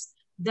perhaps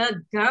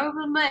the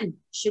government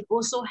should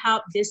also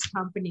help this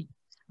company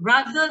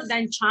rather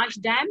than charge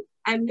them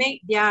and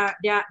make their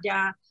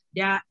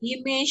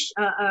image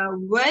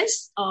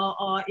worse,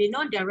 or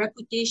their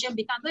reputation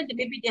become good.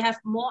 Maybe they have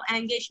more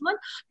engagement,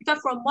 because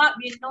from what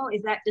we know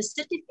is that the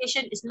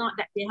certification is not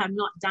that they have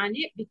not done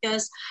it,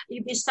 because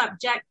it is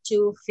subject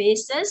to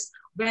phases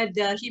where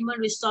the Human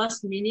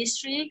Resource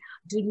Ministry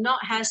do not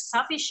have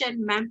sufficient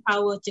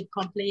manpower to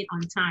complete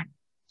on time.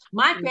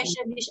 My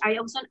question, which I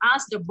also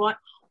asked the board,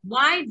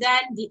 why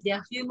then did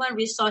the Human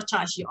Resource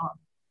charge you all?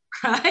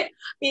 Right?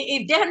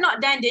 If they have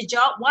not done their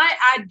job, why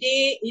are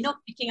they,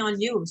 picking on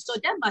you? So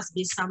there must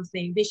be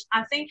something, which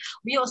I think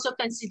we also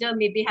consider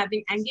maybe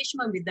having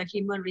engagement with the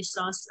Human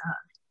Resource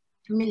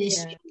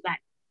Ministry.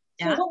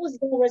 Yeah. So what was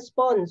the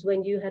response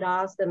when you had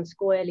asked them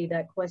squarely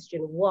that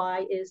question?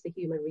 Why is the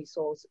Human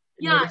Resource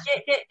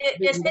Ministry?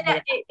 They said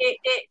that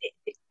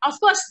of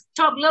course,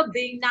 Toddler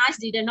being nice,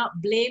 they did not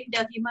blame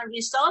the Human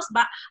Resource,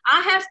 but I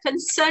have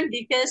concern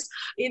because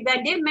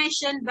when they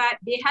mentioned that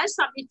they have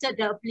submitted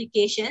the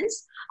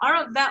applications,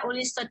 out of that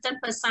only certain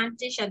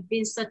percentage have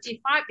been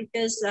certified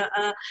because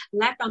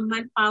lack of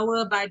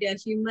manpower by the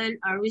Human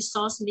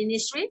Resource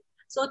Ministry.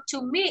 So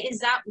to me, is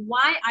that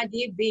why are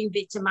they being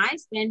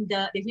victimized when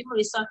the Human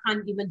Resource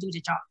can't even do the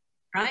job,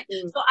 right?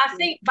 So I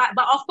think, but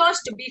of course,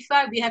 to be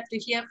fair, we have to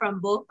hear from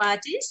both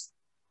parties.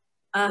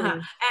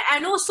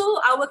 And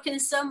also our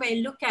concern when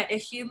you look at a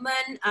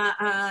human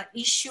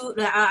issue,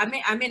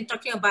 I mean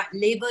talking about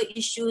labor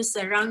issues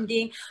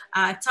surrounding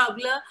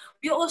Toddler,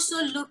 we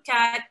also look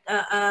at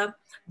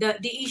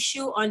the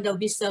issue on the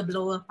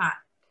whistleblower part.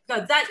 So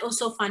that's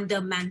also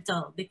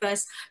fundamental,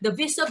 because the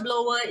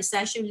whistleblower is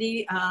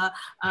actually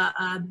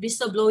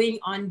whistleblowing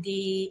on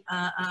the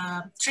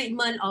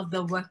treatment of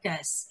the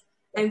workers.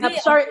 And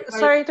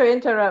sorry to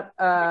interrupt,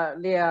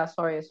 Leah.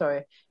 Sorry.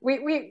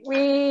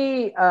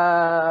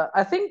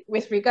 I think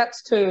with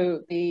regards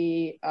to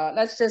the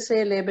let's just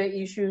say labor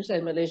issues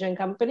and Malaysian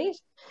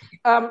companies,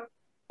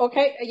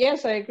 okay,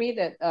 yes, I agree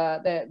that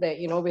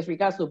with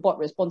regards to board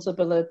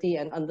responsibility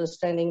and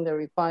understanding the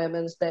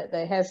requirements, that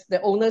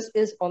the onus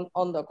is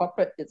on the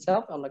corporate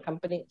itself, on the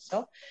company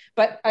itself.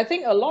 But I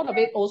think a lot of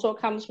it also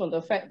comes from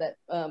the fact that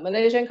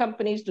Malaysian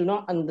companies do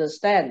not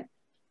understand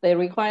the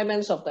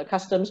requirements of the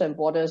customs and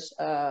borders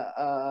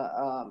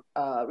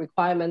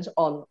requirements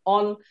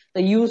on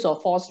the use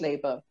of forced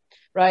labor,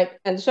 right?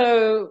 And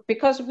so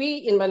because we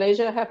in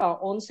Malaysia have our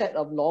own set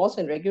of laws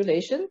and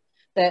regulations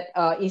that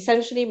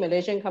essentially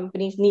Malaysian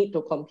companies need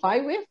to comply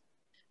with,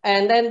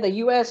 and then the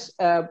US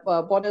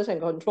Borders and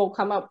Control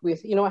come up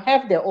with,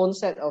 have their own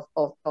set of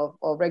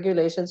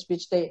regulations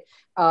which they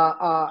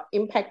are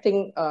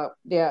impacting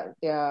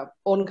their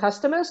own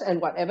customers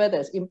and whatever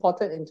that's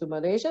imported into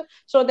Malaysia.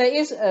 So there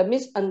is a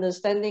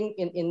misunderstanding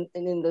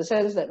in the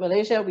sense that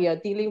Malaysia, we are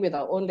dealing with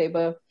our own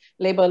labor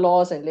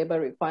laws and labor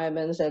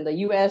requirements, and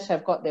the US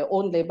have got their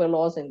own labor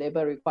laws and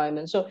labor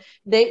requirements. So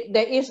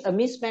there is a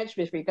mismatch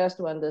with regards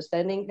to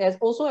understanding. There's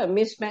also a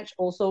mismatch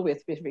also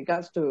with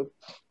regards to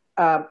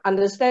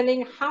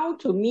understanding how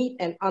to meet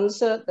and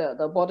answer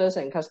the borders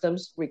and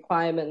customs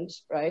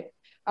requirements, right?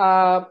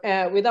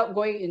 Without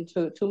going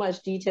into too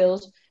much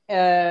details,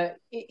 it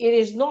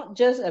is not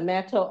just a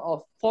matter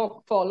of,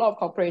 for a lot of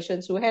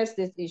corporations who has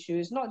this issue,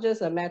 it's not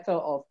just a matter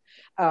of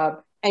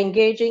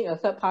engaging a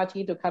third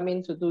party to come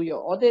in to do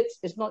your audits.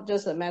 It's not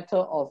just a matter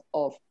of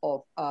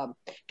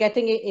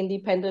getting it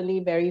independently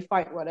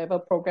verified, whatever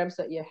programs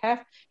that you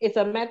have. It's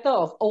a matter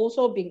of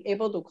also being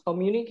able to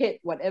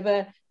communicate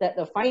whatever that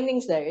the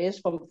findings there is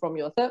from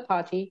your third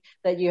party,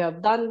 that you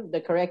have done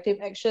the corrective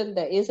action,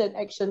 there is an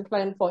action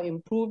plan for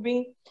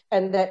improving,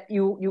 and that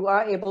you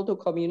are able to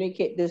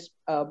communicate this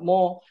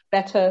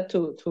better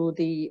to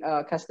the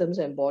customs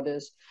and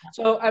borders.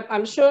 So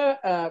I'm sure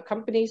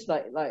companies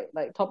like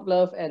Top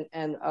Glove and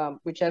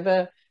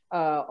whichever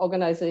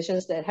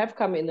organizations that have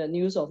come in the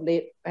news of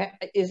late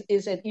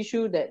is an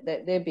issue that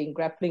they've been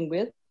grappling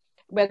with,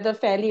 whether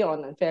fairly or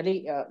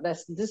unfairly.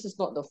 This is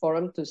not the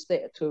forum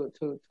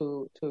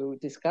to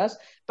discuss.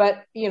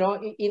 But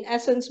in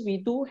essence, we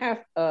do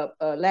have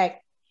a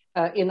lack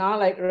in our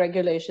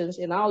regulations,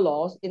 in our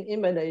laws in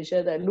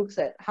Malaysia, that looks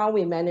at how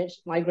we manage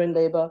migrant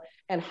labor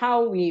and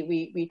how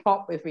we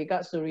talk with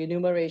regards to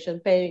remuneration,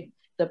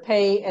 the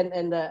pay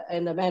and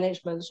the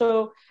management.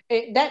 So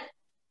that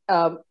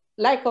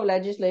lack of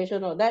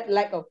legislation, or that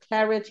lack of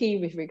clarity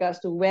with regards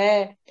to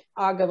where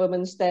our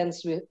government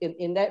stands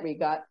in that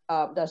regard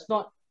does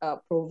not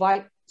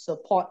provide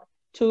support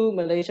to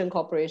Malaysian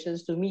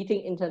corporations to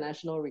meeting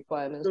international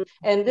requirements.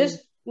 And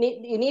this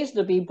it needs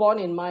to be borne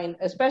in mind,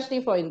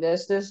 especially for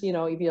investors. You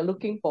know, if you're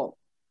looking for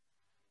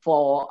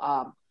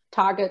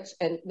targets,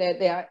 and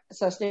there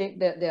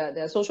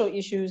are social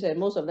issues, and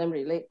most of them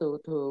relate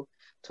to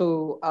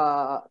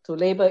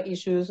labor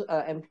issues,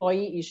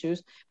 employee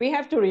issues. We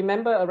have to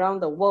remember around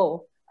the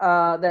world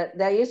that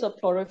there is a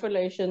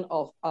proliferation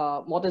of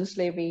modern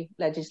slavery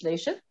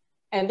legislation,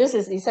 and this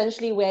is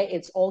essentially where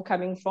it's all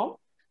coming from.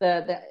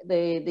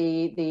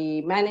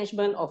 The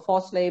management of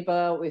forced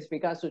labor with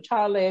regards to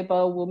child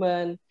labor,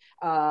 women,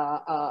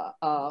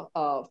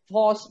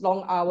 forced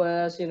long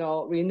hours, you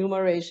know,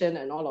 remuneration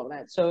and all of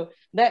that. So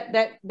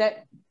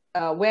that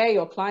where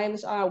your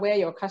clients are, where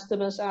your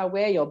customers are,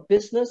 where your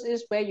business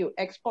is, where you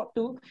export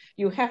to,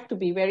 you have to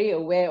be very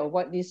aware of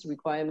what these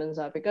requirements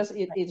are, because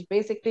it's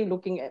basically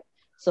looking at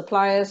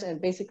suppliers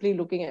and basically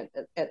looking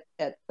at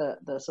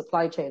the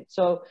supply chain.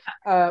 So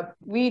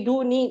we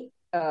do need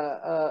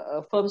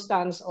a firm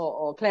stance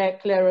or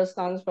clearer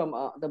stance from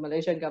the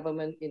Malaysian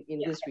government in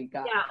this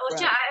regard. Yeah,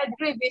 Ocha, right. I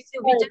agree with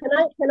you.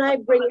 Can I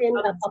bring in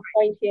a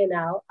point here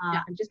now?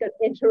 I'm just going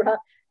to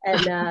interrupt,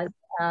 and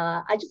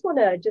I just want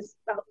to just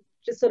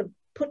sort of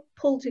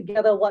pull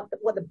together what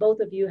the both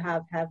of you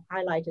have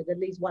highlighted, at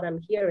least what I'm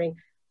hearing.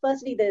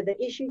 Firstly, the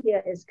issue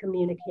here is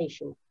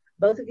communication.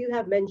 Both of you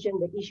have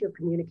mentioned the issue of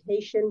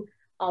communication,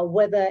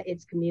 whether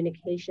it's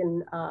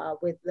communication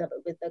with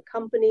the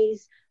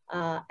companies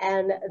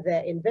and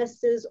the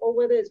investors, or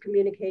whether it's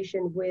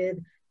communication with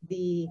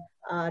the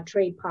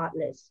trade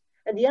partners.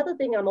 And the other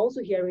thing I'm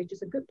also hearing,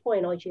 just a good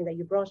point, Cheng, that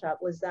you brought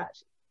up, was that,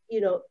 you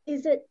know,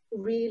 is it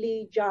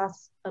really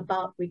just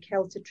about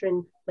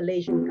recalcitrant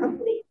Malaysian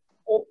companies,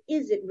 or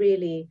is it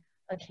really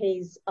a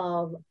case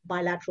of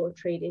bilateral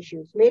trade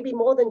issues? Maybe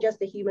more than just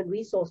the Human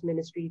Resource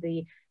Ministry,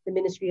 the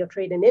Ministry of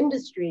Trade and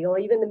Industry, or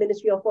even the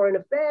Ministry of Foreign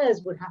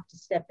Affairs would have to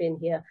step in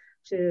here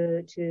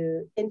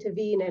to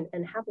intervene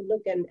and have a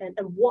look, and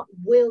what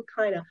will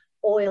kind of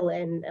oil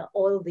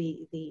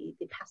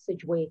the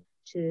passageway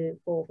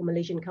for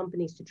Malaysian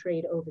companies to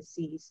trade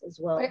overseas as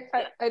well.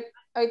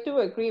 I do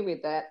agree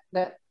with that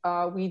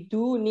we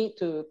do need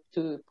to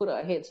put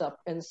our heads up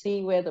and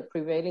see where the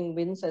prevailing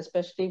winds,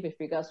 especially with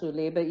regards to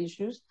labor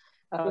issues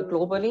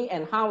globally,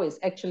 and how it's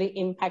actually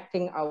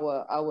impacting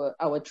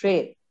our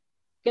trade.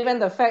 Given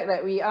the fact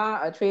that we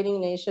are a trading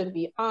nation,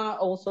 we are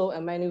also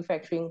a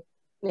manufacturing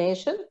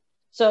nation.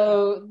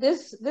 So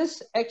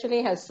this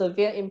actually has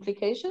severe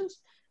implications.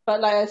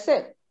 But like I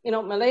said, you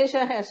know,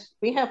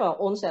 we have our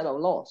own set of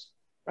laws,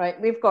 right?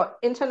 We've got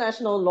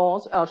international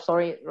laws,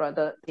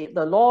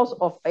 the laws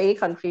of a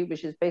country,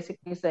 which is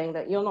basically saying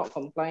that you're not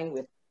complying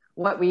with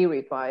what we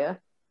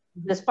require.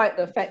 Despite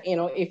the fact, you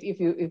know, if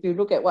you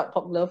look at what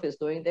Top Glove is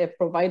doing, they've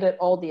provided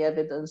all the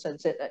evidence and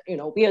said that, you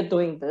know, we are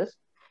doing this.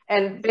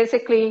 And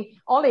basically,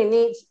 all it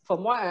needs,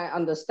 from what I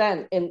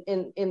understand,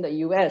 in the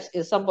US,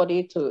 is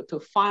somebody to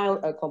file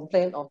a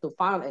complaint or to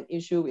file an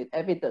issue with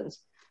evidence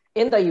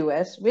in the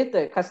US with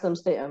the Customs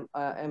State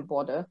and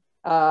Border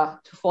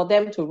for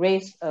them to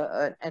raise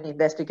an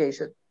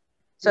investigation.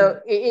 So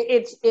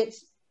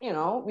it's you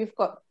know, we've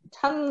got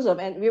tons of,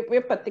 and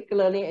we're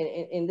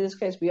particularly in this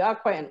case, we are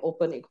quite an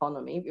open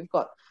economy. We've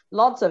got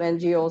lots of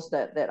NGOs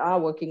that are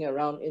working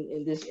around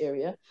in this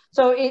area.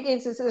 So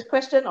it's a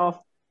question of,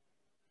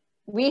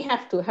 we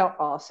have to help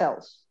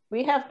ourselves.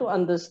 We have to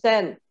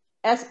understand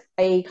as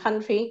a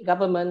country,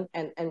 government,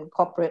 and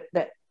corporate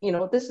that, you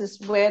know, this is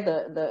where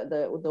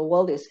the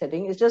world is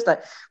heading. It's just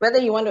like whether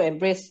you want to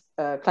embrace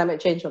climate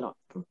change or not,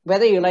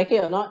 whether you like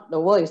it or not, the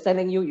world is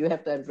telling you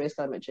have to embrace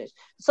climate change.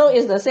 So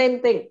it's the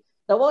same thing.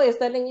 The world is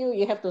telling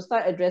you have to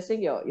start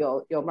addressing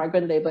your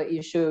migrant labor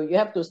issue. You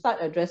have to start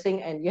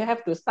addressing, and you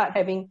have to start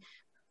having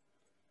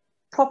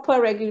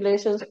proper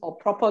regulations or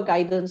proper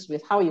guidance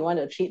with how you want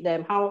to treat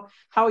them,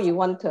 how you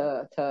want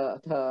to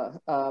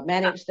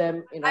manage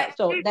them, you know.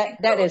 So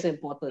that is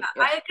important.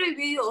 Yeah. I agree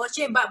with you,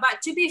 Oche,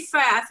 but to be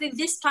fair, I think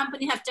this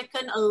company have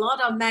taken a lot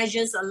of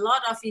measures, a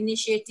lot of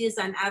initiatives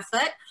and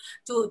effort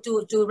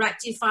to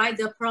rectify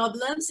the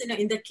problems. You know,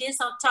 in the case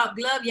of Top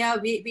Glove, yeah,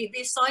 we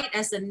saw it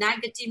as a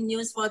negative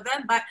news for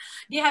them, but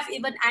they have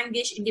even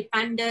engaged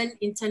independent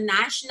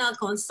international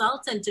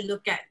consultant to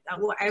look at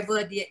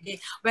whatever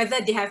whether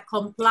they have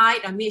complied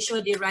and make sure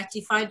they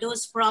rectify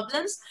those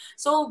problems.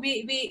 So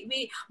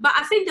but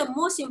I think the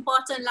most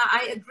important,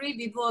 I agree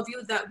with both of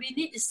you, that we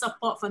need the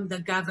support from the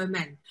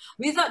government.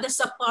 Without the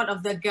support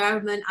of the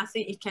government, I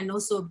think it can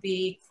also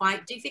be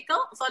quite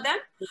difficult for them,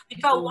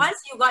 because once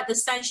you got the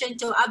sanction,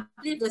 to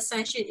uplift the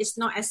sanction is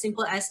not as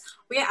simple as,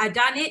 I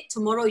done it,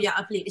 tomorrow you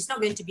uplift. It's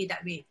not going to be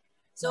that way.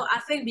 So I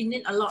think we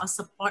need a lot of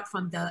support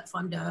from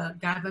the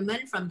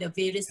government, from the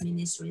various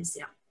ministries.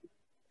 Yeah.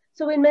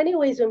 So in many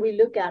ways, when we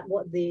look at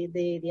what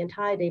the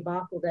entire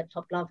debacle that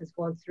Top Glove has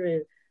gone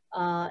through,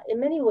 in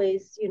many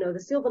ways, you know, the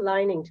silver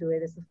lining to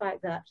it is the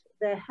fact that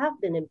there have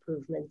been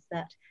improvements,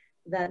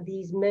 that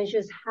these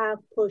measures have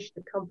pushed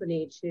the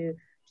company to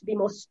be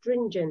more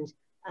stringent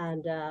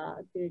and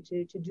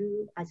to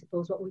do, I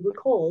suppose, what we would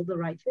call the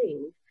right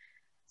thing.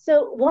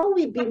 So while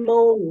we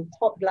bemoan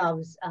Top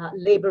Glove's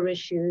labor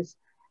issues,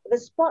 the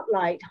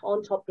spotlight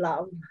on Top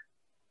Glove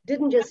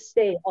didn't just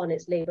stay on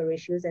its labor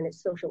issues and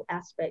its social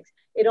aspects.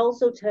 It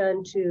also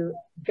turned to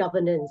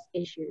governance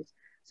issues.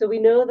 So we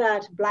know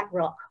that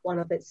BlackRock, one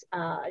of its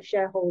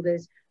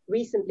shareholders,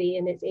 recently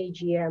in its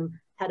AGM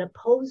had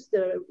opposed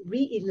the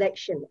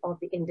re-election of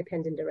the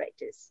independent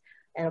directors.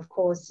 And of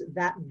course,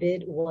 that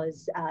bid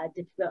was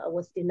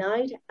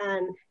denied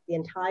and the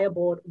entire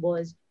board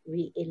was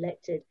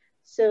re-elected.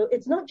 So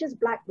it's not just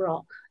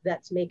BlackRock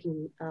that's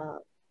making a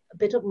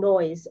bit of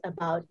noise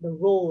about the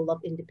role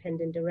of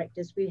independent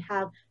directors. We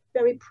have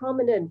very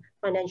prominent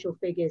financial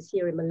figures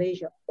here in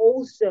Malaysia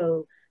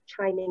also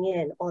chiming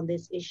in on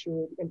this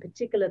issue. In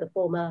particular, the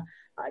former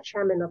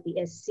chairman of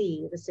the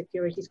SC, the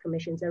Securities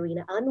Commission,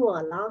 Zarina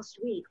Anwar, last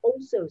week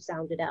also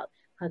sounded out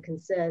her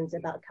concerns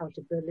about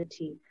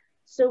accountability.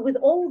 So with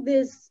all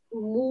this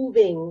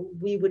moving,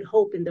 we would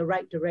hope in the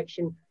right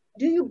direction,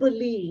 do you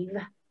believe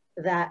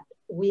that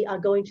we are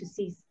going to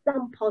see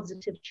some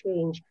positive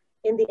change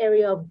in the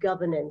area of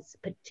governance,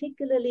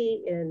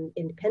 particularly in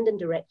independent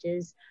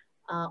directors,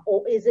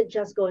 or is it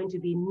just going to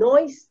be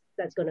noise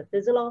that's going to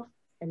fizzle off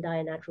and die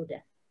a natural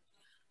death?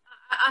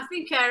 I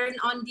think, Karen,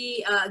 on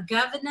the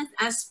governance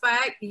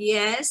aspect,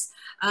 yes,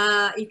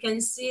 you can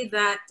see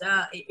that,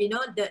 you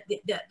know,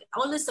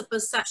 always the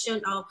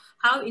perception of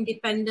how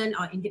independent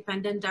or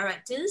independent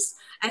directors,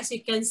 as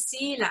you can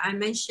see, like I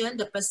mentioned,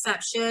 the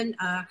perception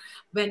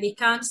when it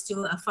comes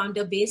to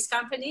founder-based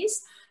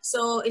companies.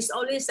 So it's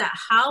always that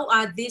how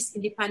are these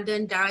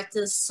independent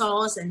directors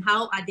sourced and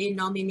how are they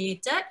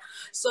nominated?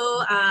 So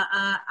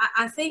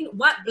I think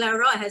what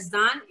BlackRock has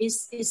done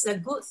is a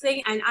good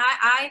thing, and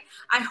I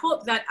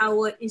hope that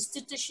our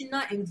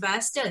institutional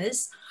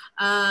investors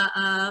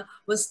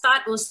will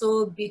start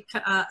also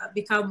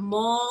become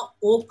more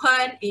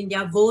open in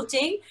their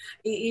voting.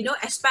 You know,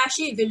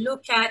 especially if you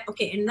look at,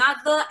 okay,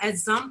 another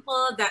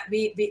example that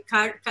the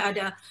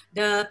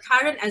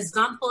current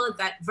example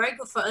that very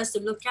good for us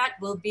to look at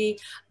will be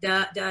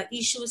the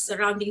issues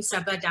surrounding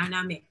cyber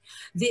dynamic.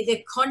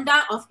 The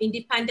conduct of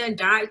independent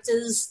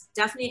directors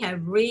definitely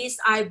have raised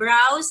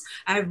eyebrows,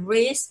 have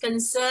raised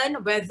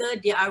concern whether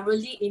they are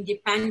really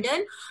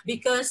independent,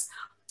 because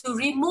to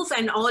remove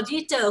an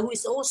auditor who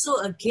is also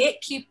a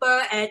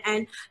gatekeeper,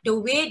 and the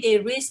way they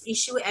raise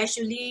issue,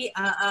 actually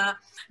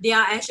they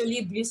are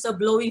actually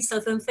blowing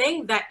certain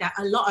things that there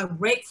are a lot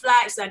of red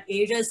flags and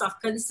areas of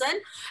concern,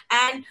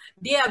 and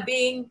they are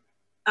being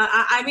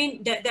I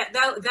mean, there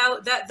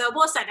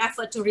was an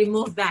effort to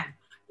remove them.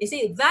 You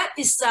see, that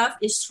itself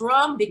is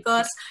wrong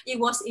because it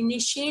was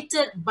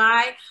initiated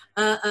by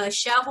a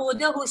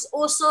shareholder who is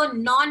also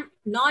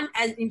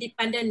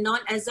non-independent,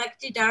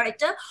 non-executive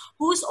director,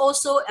 who's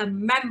also a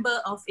member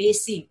of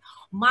AC.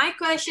 My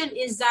question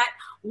is that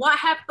what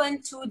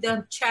happened to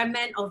the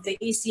chairman of the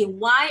AC?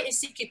 Why is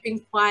he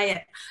keeping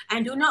quiet?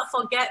 And do not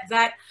forget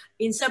that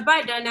in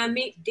Cyber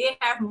Dynamic, they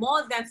have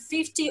more than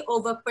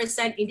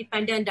 50%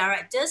 independent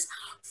directors.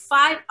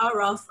 5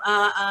 out of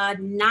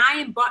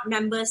 9 board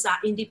members are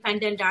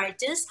independent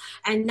directors.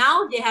 And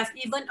now they have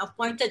even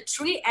appointed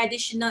 3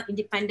 additional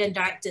independent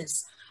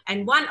directors.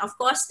 And one, of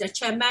course, the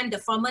chairman, the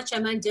former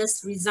chairman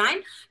just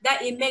resigned.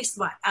 That it makes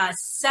what?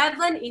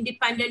 7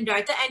 independent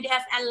directors, and they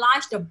have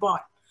enlarged the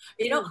board.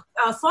 You know,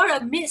 for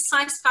a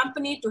mid-sized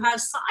company to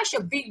have such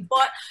a big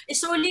board,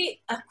 it's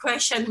only a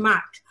question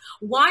mark.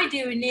 Why do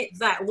you need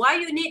that? Why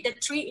you need the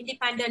 3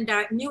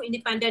 new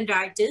independent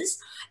directors,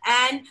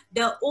 and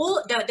the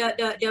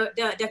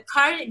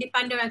current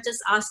independent directors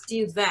are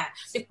still there?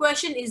 The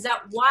question is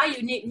that why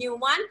you need new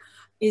one?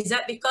 Is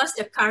that because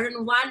the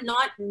current one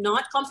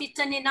not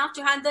competent enough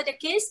to handle the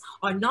case,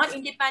 or not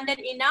independent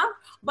enough?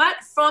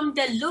 But from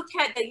the look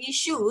at the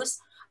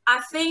issues, I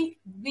think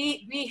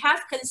we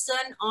have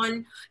concern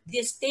on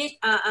the state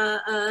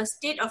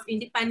of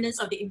independence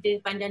of the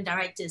independent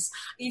directors.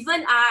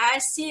 Even at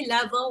ISC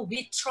level,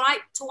 we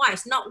tried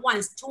twice, not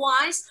once,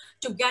 twice,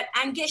 to get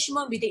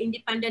engagement with the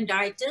independent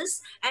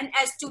directors. And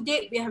as to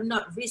date, we have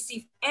not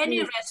received any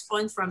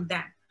response from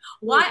them.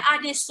 Why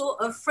are they so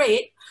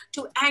afraid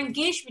to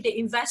engage with the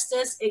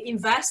investors?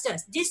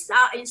 These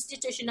are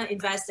institutional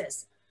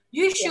investors.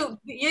 You should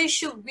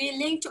be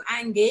willing to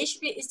engage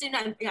with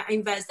institutional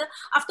investors.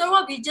 After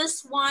all, we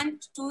just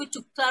want to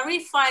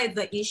clarify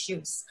the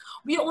issues.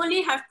 We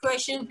only have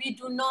questions. We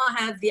do not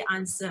have the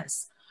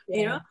answers.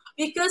 You know,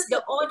 because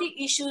the audit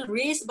issue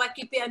raised by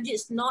KPMG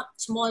is not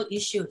small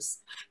issues.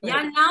 Right.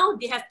 Yeah, now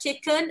they have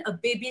taken a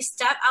baby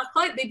step. I'll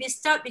call it baby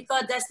step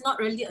because that's not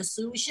really a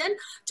solution,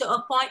 to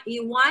appoint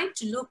EY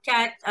to look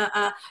at,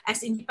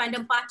 as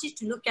independent party,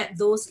 to look at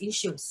those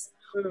issues.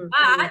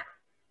 But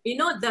you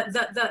know,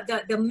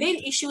 the main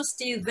issue is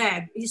still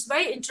there. It's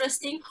very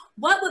interesting.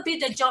 What would be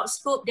the job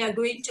scope they're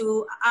going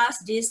to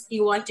ask this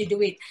EY to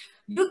do it?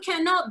 You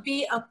cannot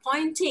be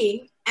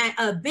appointing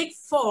a Big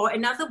Four,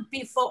 another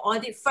Big Four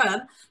audit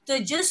firm,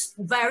 to just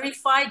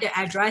verify the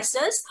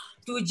addresses,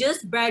 to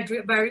just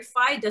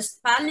verify the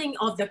spelling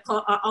of the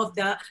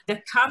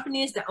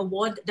companies that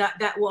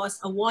was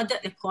awarded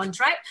the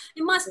contract.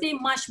 It must be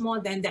much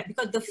more than that,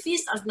 because the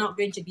fees are not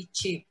going to be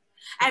cheap.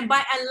 And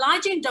by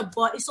enlarging the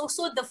board, it's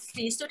also the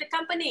fees to the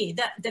company,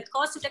 the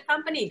cost to the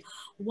company.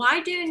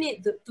 Why do you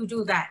need to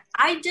do that?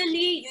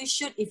 Ideally, you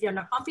should, if you're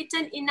not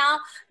competent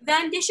enough,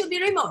 then they should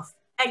be removed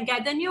and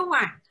get a new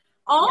one.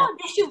 Or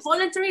they should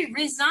voluntarily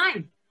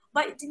resign.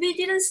 But we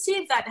didn't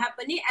see that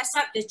happening,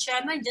 except the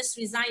chairman just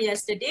resigned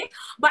yesterday.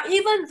 But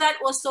even that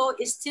also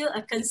is still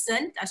a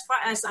concern as far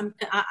as I'm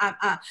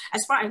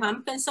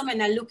concerned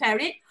when I look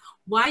at it.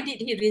 Why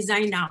did he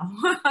resign now?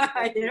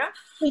 You know?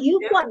 So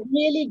you've got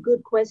really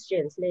good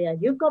questions, Leah.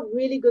 You've got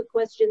really good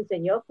questions,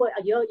 and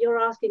you're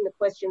asking the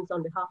questions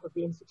on behalf of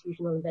the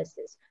institutional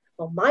investors.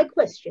 Well, my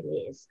question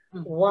is,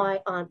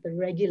 why aren't the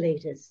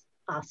regulators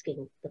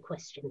asking the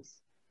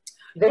questions?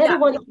 They're the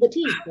ones on the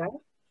team, right?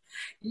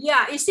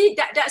 Yeah, you see,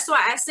 that's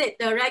why I said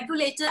the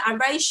regulator, I'm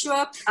very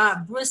sure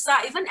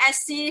Bursa, even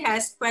SC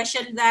has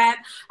questioned them,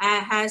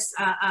 has,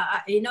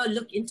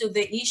 looked into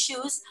the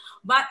issues,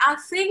 but I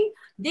think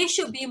they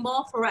should be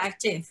more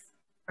proactive,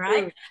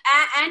 right?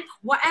 And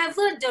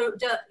whatever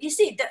you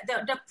see,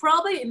 the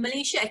problem in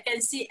Malaysia, I can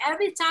see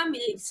every time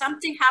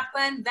something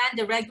happens, then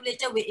the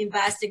regulator will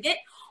investigate,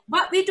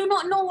 but we do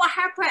not know what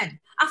happened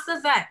after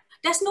that.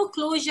 There's no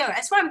closure.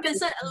 As far as I'm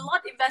concerned, a lot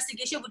of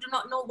investigation, we do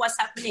not know what's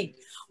happening.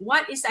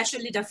 What is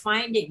actually the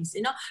findings?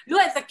 You know, look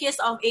at the case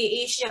of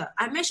AirAsia.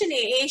 I mentioned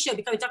AirAsia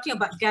because we're talking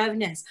about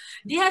governance.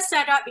 They have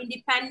set up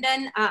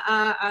independent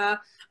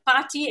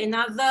party,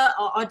 another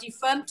audit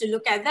firm to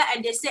look at that,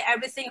 and they say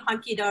everything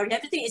hunky-dory,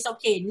 everything is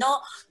okay.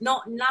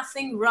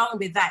 Nothing wrong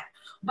with that.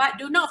 But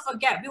do not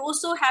forget, we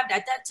also have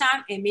at that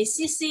time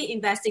MACC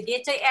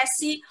investigator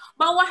SC.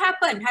 But what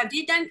happened? Have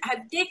they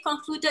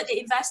concluded the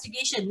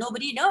investigation?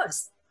 Nobody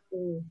knows.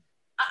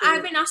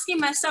 I've been asking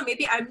myself,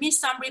 maybe I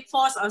missed some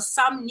reports or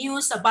some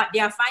news about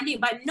their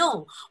finding, but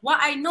no. What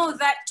I know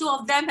that 2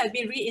 of them have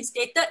been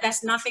reinstated,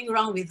 there's nothing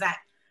wrong with that,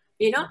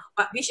 you know,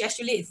 but which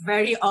actually is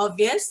very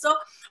obvious. So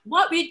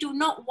what we do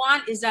not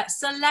want is that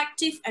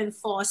selective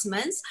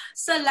enforcements,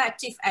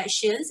 selective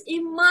actions,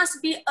 it must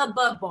be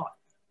above board,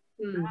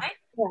 right?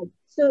 Right.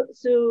 So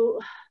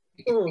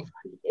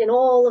in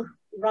all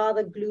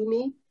rather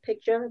gloomy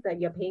picture that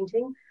you're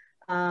painting,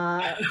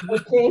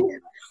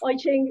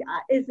 Cheng,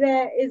 is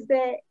there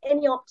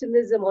any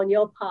optimism on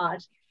your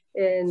part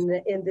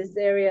in this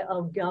area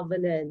of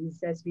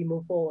governance as we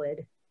move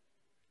forward?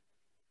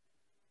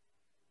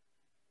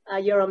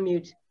 You're on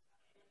mute.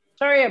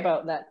 Sorry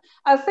about that.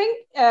 I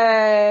think,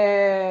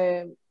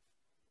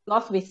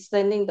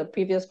 notwithstanding the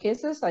previous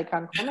cases, I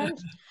can't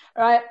comment,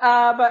 right?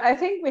 But I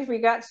think with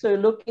regards to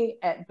looking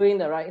at doing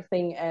the right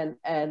thing and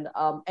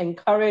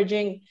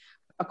encouraging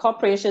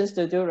corporations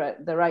to do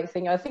the right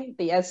thing, I think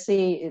the SC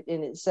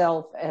in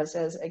itself has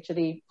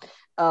actually,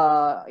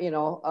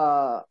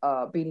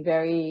 been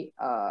very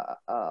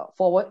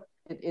forward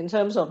in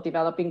terms of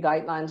developing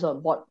guidelines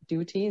on board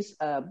duties,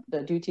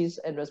 the duties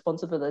and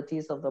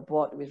responsibilities of the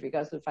board with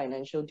regards to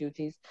financial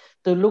duties,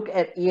 to look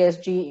at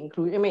ESG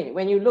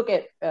when you look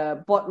at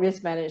board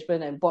risk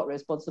management and board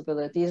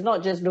responsibilities,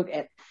 not just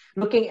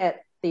looking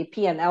at the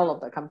P&L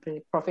of the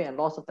company, profit and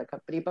loss of the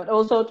company, but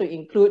also to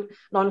include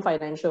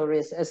non-financial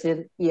risk, as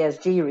in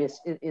ESG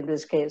risk in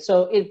this case.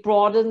 So it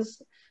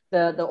broadens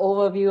the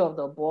overview of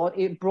the board.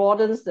 It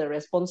broadens the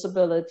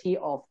responsibility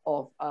of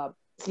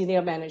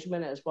senior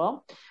management as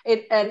well.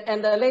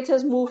 And the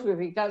latest move with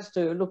regards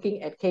to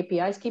looking at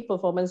KPIs, key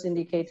performance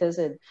indicators,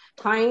 and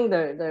tying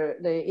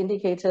the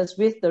indicators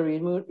with the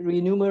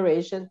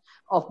remuneration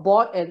of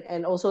board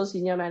and also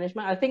senior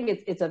management, I think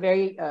it's a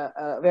very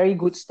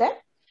good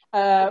step.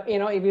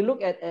 If you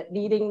look at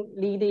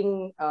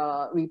leading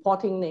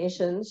reporting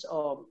nations,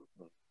 or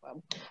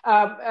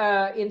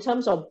in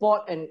terms of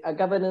board and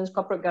governance,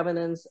 corporate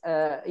governance,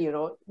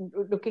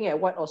 looking at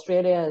what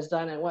Australia has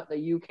done and what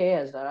the UK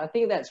has done, I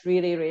think that's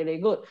really, really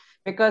good,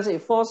 because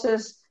it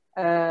forces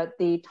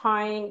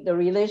the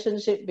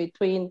relationship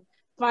between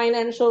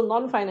financial,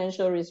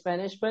 non-financial risk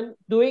management,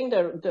 doing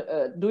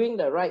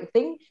the right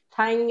thing,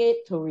 tying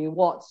it to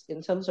rewards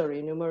in terms of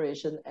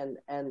remuneration and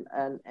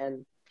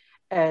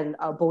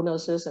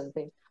bonuses and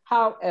things.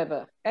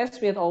 However, as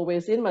with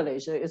always in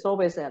Malaysia, it's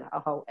always an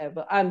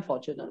however,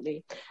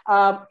 unfortunately.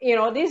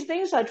 These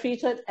things are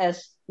treated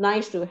as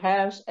nice to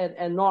have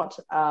and not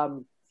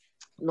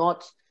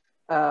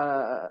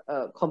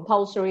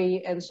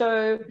compulsory. And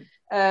so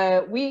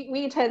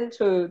we tend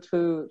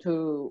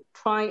to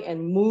try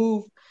and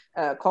move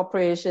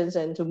corporations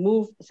and to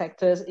move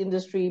sectors,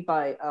 industry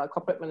by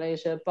corporate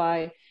Malaysia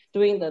by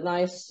doing the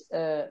nice,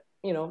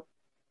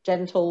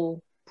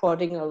 gentle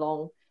prodding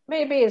along.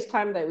 Maybe it's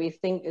time that we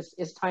think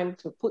it's time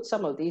to put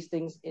some of these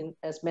things in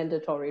as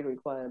mandatory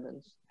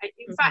requirements.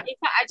 In fact,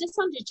 I just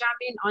want to jump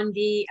in on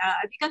the,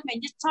 because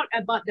when you talk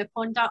about the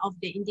conduct of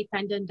the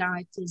independent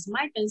directors,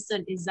 my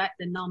concern is that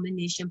the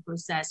nomination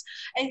process.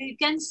 And you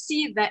can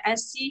see that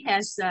SC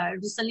has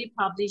recently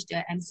published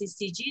the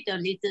MCCG, the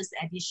latest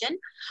edition,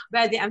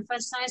 where they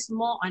emphasize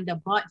more on the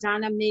board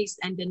dynamics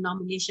and the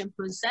nomination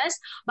process.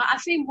 But I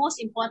think most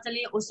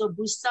importantly, also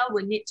Bursa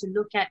will need to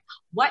look at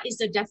what is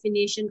the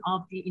definition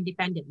of the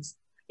independence.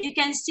 you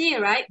can see,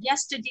 right,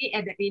 yesterday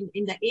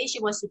in the Age,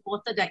 it was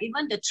reported that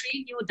even the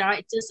 3 new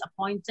directors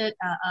appointed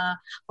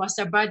for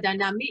Sabah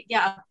Dynamic, they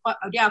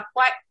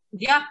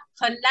are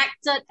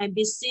connected and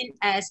be seen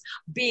as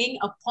being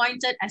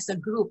appointed as a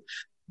group.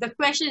 The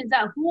question is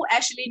that who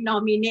actually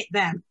nominate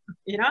them,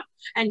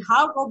 and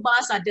how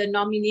robust are the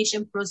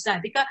nomination process?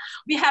 Because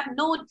we have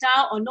no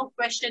doubt or no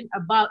question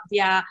about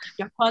their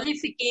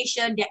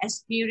qualification, their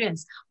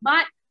experience,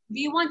 but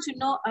we want to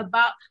know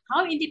about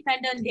how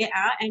independent they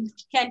are and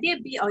can they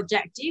be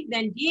objective.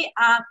 Then they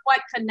are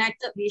quite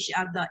connected with each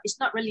other. It's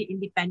not really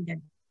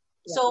independent.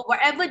 Yeah. So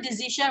whatever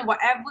decision,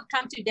 whatever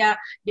come to their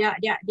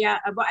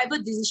whatever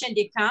decision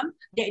they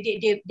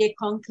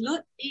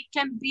conclude, it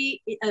can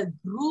be a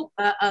group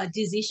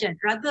decision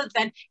rather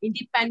than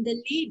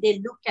independently they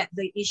look at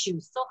the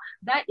issues. So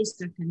that is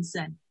the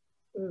concern.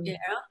 Yeah.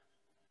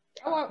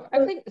 Well,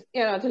 I think,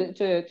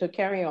 to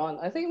carry on,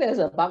 I think there's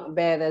a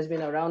bugbear that's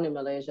been around in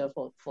Malaysia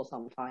for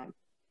some time.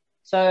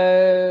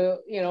 So,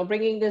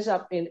 bringing this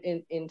up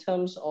in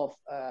terms of,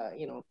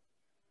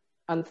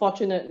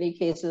 unfortunately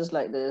cases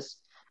like this,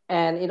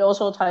 and it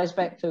also ties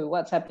back to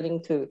what's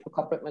happening to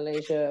corporate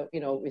Malaysia,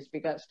 with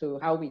regards to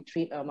how we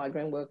treat our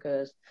migrant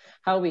workers,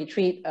 how we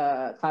treat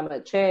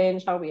climate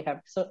change, how we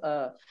have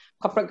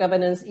corporate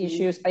governance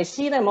issues. I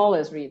see them all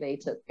as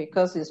related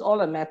because it's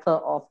all a matter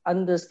of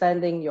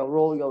understanding your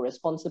role, your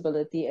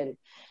responsibility,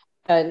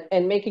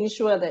 and making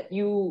sure that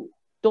you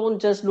don't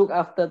just look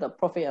after the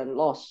profit and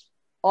loss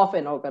of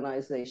an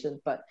organization,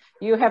 but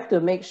you have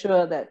to make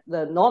sure that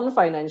the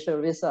non-financial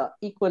risks are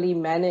equally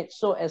managed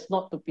so as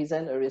not to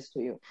present a risk to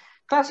you.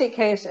 Classic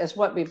case, as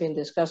what we've been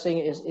discussing,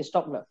 is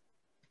Stockler.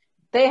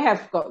 They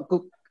have got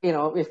good,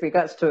 with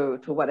regards to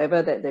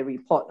whatever that they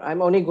report.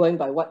 I'm only going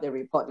by what they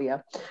report,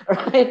 Leah,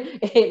 right?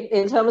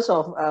 In terms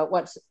of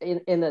what's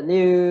in the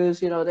news,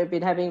 they've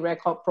been having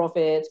record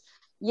profits,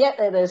 yet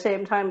at the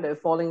same time they're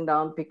falling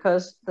down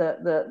because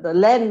the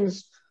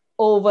lens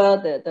over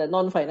the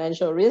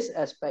non-financial risk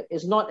aspect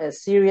is not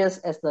as serious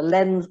as the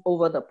lens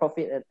over the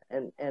profit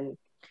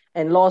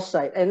and loss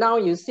side. And now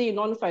you see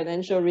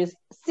non-financial risk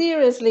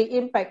seriously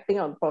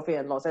impacting on profit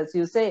and loss. As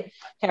you say,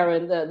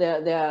 Karen,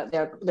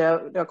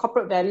 their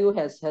corporate value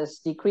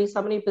has decreased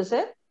how many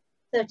percent?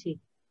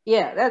 30.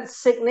 Yeah, that's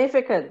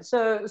significant.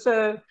 So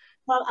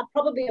well,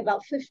 probably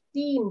about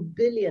 15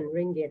 billion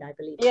ringgit, I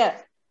believe.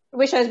 Yeah,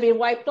 which has been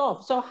wiped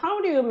off. So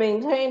how do you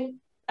maintain?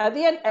 At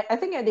the end, I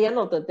think at the end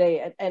of the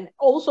day, and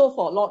also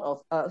for a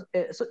lot of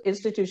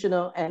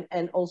institutional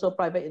and also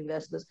private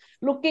investors,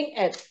 looking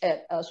at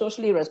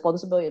socially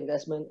responsible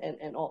investment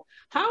and all,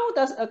 how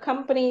does a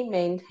company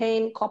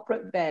maintain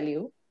corporate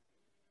value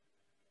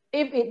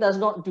if it does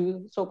not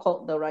do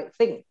so-called the right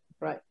thing,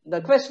 right? The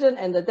question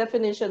and the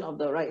definition of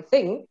the right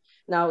thing,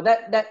 now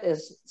that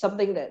is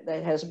something that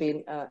has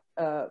been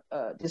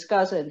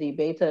discussed and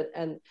debated.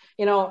 And,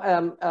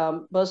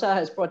 Bursa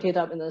has brought it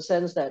up in the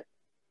sense that,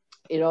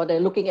 they're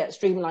looking at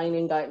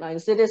streamlining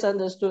guidelines. It is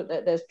understood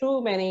that there's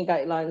too many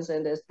guidelines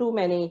and there's too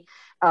many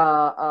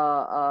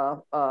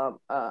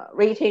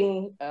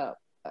rating,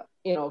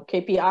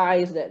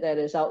 KPIs that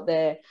is out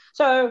there.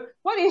 So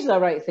what is the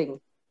right thing?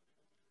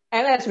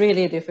 And that's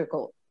really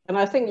difficult. And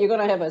I think you're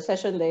going to have a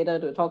session later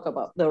to talk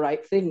about the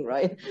right thing,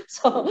 right?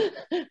 So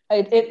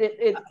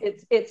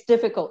it's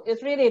difficult.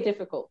 It's really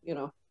difficult,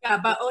 Yeah,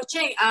 but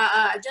Cheng,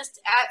 just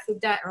to add to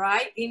that,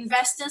 right?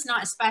 Investors now,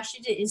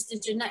 especially the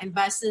institutional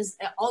investors,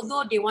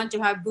 although they want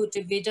to have good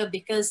dividend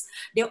because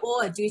they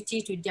owe a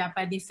duty to their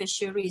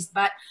beneficiaries,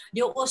 but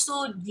they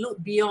also look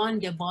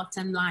beyond their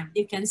bottom line.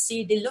 You can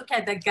see they look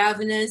at the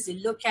governance, they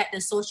look at the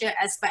social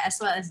aspect as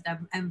well as the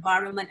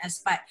environment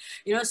aspect.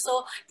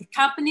 So the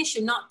company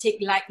should not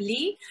take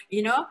lightly.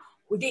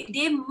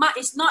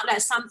 It's not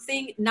like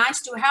something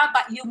nice to have,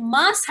 but you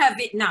must have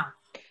it now.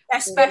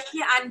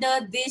 Especially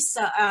under this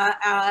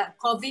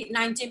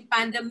COVID-19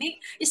 pandemic,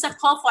 it's a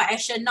call for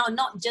action now,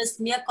 not just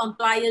mere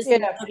compliance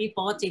and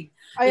reporting.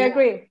 I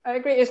agree.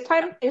 It's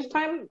time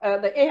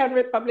the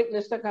 800 public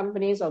listed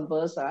companies on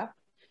Bursa,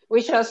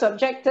 which are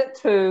subjected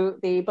to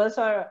the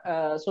Bursa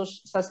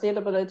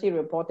sustainability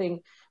reporting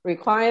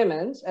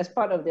requirements as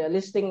part of their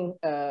listing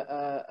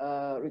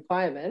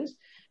requirements,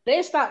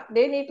 they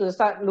need to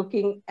start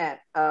looking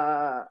at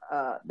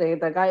the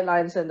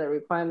guidelines and the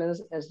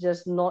requirements as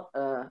just not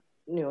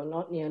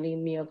not nearly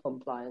mere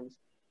compliance.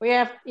 We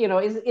have,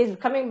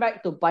 it's coming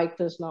back to bite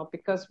us now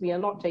because we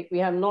have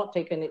not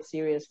taken it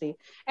seriously,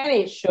 and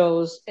it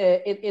shows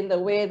in the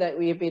way that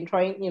we've been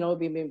trying.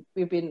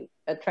 We've been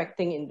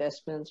attracting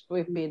investments.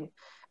 We've been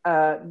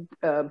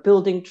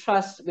building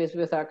trust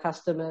with our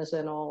customers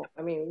and all.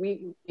 I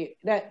mean,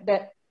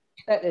 that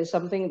is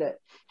something that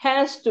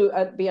has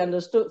to be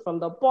understood from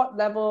the board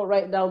level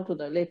right down to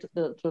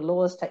the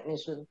lowest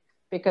technician,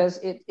 because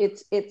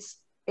it's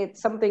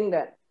something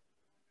that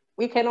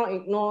we cannot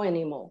ignore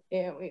anymore.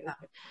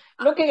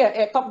 Looking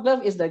at Top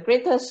Glove is the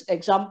greatest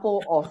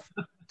example of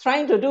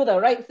trying to do the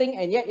right thing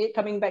and yet it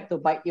coming back to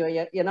bite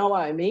you. You know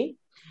what I mean?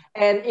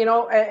 And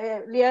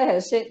Leah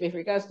has said with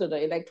regards to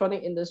the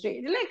electronic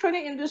industry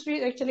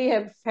actually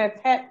have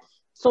had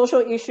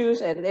social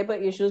issues and labor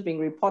issues being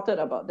reported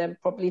about them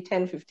probably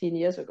 10, 15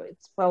 years ago.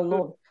 It's well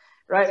known,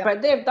 right? Yeah.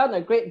 But they've done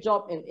a great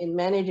job in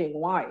managing.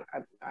 Why?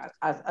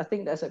 I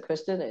think that's a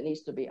question that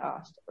needs to be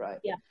asked, right?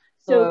 Yeah.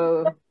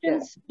 So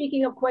questions,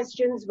 speaking of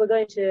questions, we're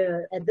going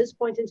to, at this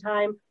point in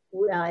time,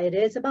 it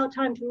is about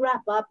time to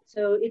wrap up.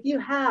 So if you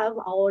have,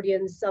 our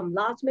audience, some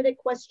last minute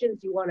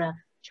questions you want to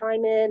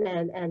chime in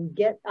and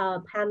get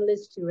our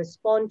panelists to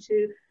respond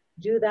to,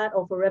 do that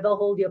or forever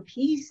hold your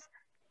peace.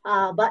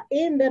 But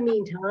in the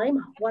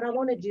meantime, what I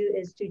want to do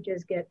is to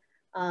just get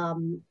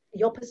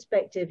your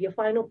perspective, your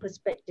final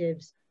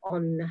perspectives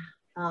on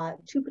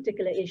two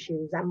particular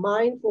issues. I'm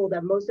mindful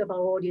that most of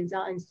our audience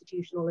are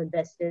institutional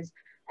investors.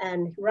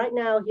 And right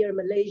now here in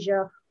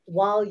Malaysia,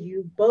 while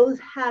you both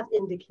have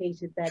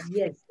indicated that,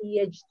 yes,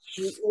 ESG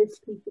is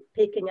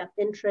picking up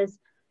interest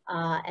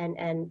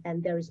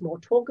and there is more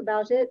talk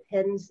about it,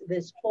 hence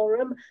this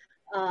forum,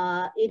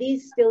 it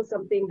is still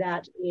something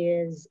that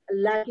is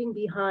lagging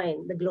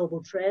behind the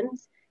global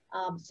trends.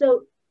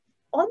 So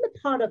on the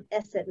part of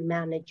asset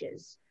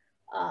managers,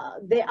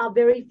 there are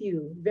very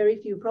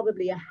few,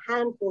 probably a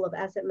handful of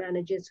asset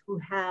managers who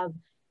have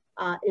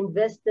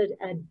invested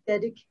a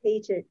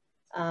dedicated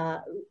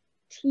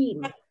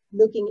team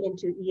looking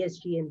into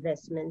ESG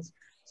investments.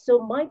 So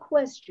my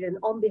question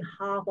on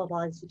behalf of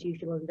our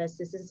institutional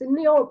investors is, in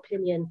your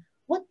opinion,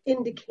 what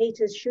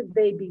indicators should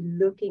they be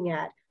looking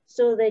at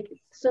so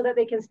that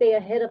they can stay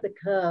ahead of the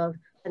curve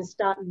and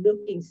start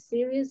looking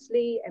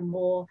seriously and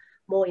more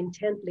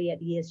intently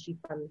at ESG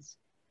funds?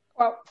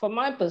 Well, from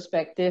my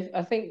perspective,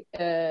 I think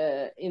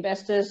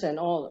investors and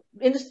all,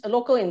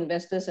 local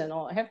investors and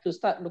all, have to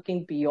start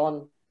looking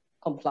beyond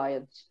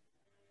compliance,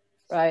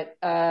 right?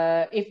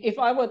 If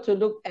I were to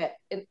look at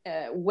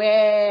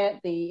where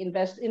the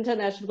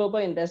international global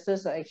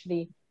investors are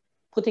actually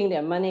putting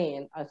their money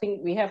in, I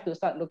think we have to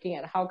start looking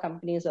at how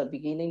companies are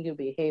beginning to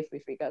behave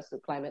with regards to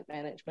climate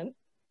management.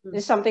 Mm-hmm.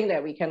 This is something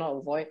that we cannot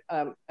avoid.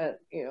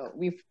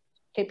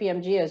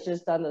 KPMG has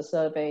just done a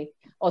survey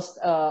of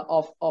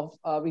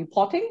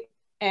reporting,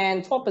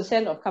 and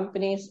 4% of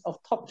companies, of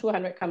top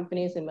 200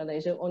 companies in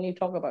Malaysia, only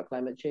talk about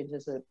climate change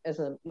as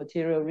a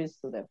material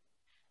risk to them.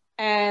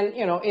 And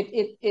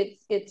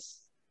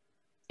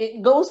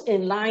it goes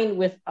in line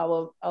with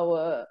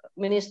our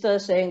minister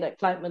saying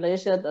that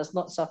Malaysia does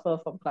not suffer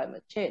from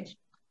climate change.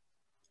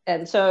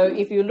 And so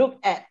if you look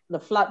at the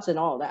floods and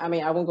all that, I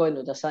mean, I won't go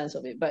into the science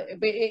of it, but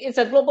it's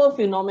a global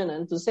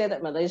phenomenon to say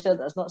that Malaysia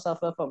does not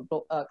suffer from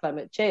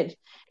climate change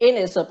in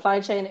its supply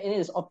chain, in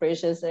its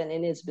operations, and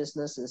in its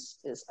businesses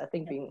is I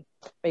think, being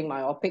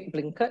myopic,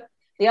 blinkered.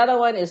 The other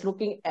one is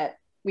looking at,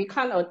 we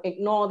can't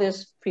ignore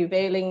this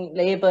prevailing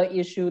labor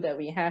issue that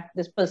we have,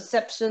 this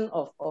perception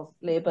of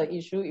labor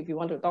issue, if you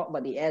want to talk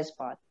about the S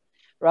part,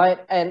 right?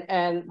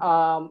 And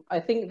I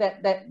think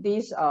that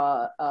these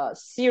are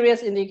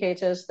serious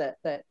indicators that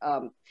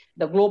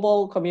the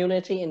global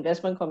community,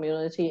 investment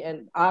community,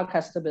 and our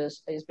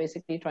customers is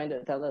basically trying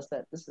to tell us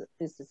that this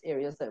is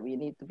areas that we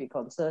need to be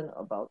concerned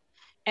about,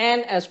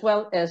 and as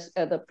well as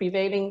the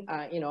prevailing,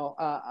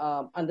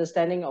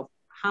 understanding of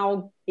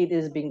how it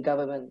is being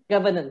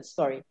governance.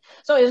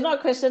 So it's not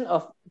a question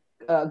of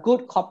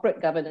good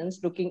corporate governance,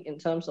 looking in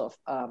terms of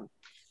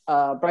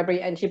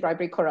bribery,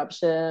 anti-bribery,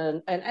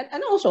 corruption,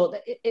 and also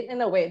in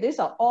a way, these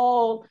are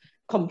all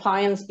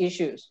compliance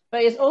issues.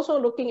 But it's also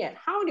looking at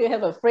how do you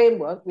have a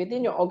framework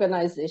within your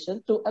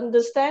organization to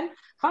understand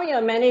how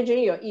you're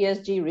managing your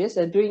ESG risks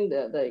and doing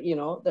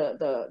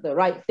the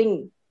right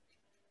thing.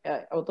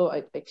 Although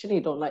I actually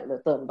don't like the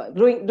term, but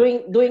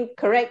doing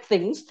correct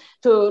things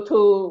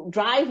to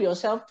drive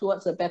yourself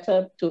towards a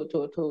better,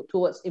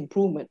 towards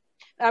improvement.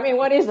 I mean,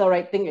 what is the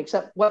right thing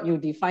except what you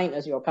define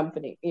as your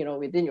company,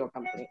 within your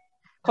company?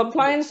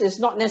 Compliance is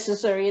not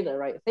necessarily the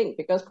right thing,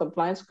 because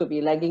compliance could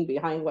be lagging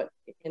behind what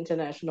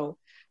international,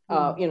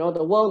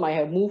 the world might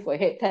have moved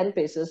ahead 10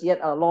 paces,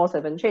 yet our laws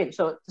haven't changed.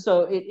 So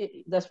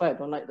that's why I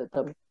don't like the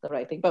term, the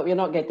right thing, but we're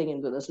not getting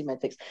into the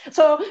semantics.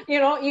 So,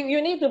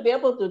 you need to be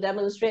able to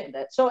demonstrate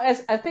that. So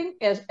as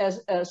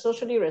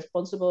socially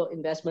responsible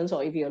investments,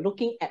 or if you're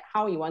looking at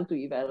how you want to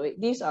evaluate,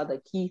 these are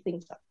the key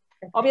things.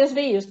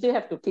 Obviously, you still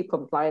have to keep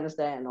compliance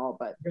there and all,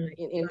 but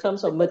in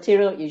terms of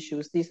material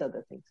issues, these are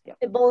the things. Yeah.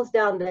 It boils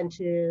down then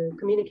to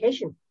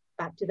communication.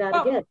 Back to that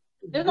again.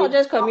 It's not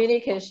just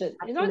communication.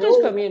 It's not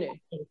just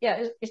communication.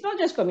 Yeah, it's not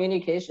just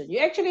communication. You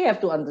actually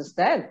have to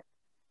understand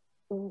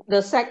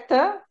the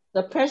sector,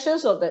 the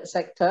pressures of that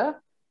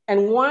sector,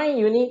 and why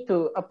you need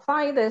to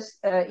apply this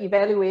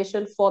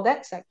evaluation for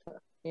that sector.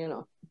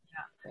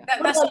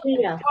 That's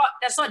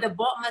what the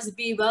board must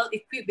be well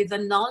equipped with the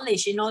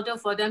knowledge in order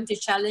for them to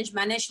challenge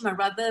management,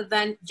 rather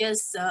than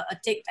just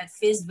take at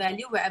face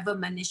value wherever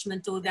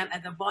management told them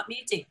at the board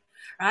meeting,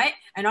 right?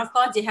 And of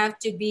course, they have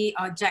to be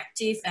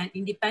objective and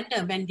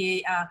independent when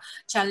they are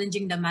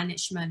challenging the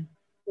management.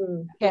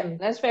 Yeah,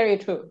 that's very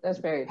true. That's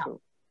very true.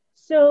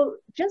 So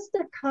just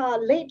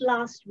late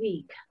last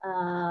week,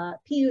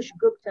 Piyush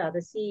Gupta,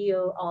 the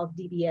CEO of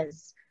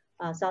DBS,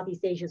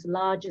 Southeast Asia's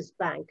largest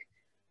bank,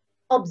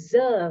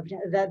 observed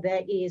that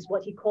there is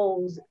what he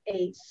calls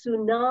a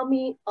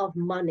tsunami of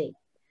money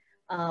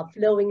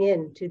flowing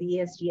into the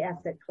ESG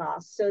asset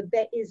class. So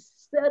there is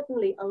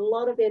certainly a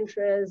lot of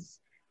interest,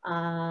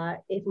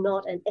 if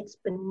not an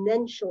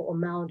exponential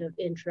amount of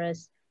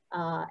interest,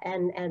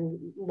 and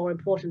more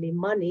importantly,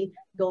 money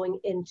going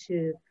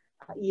into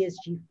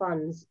ESG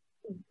funds.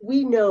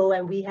 We know,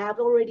 and we have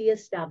already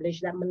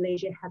established, that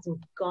Malaysia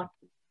hasn't got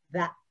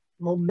that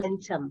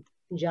momentum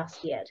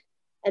just yet.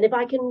 And if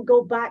I can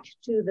go back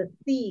to the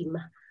theme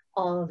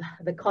of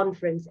the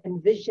conference,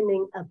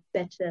 Envisioning a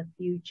Better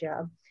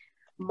Future,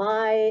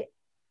 my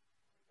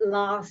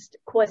last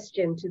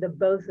question to the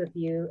both of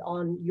you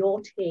on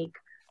your take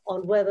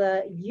on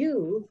whether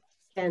you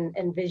can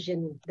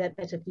envision that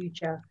better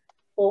future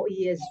for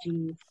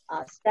ESG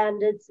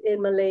standards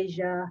in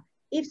Malaysia.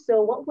 If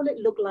so, what will it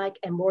look like?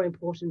 And more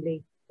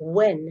importantly,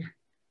 when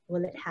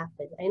will it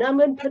happen? And I'm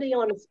going to put you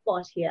on the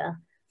spot here,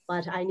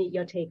 but I need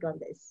your take on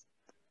this.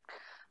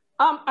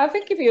 I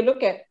think if you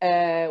look at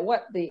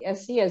what the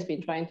SC has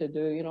been trying to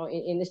do, you know,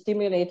 in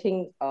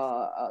stimulating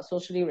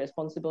socially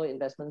responsible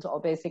investments,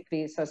 or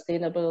basically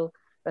sustainable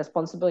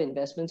responsible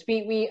investments,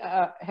 we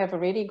have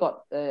already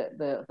got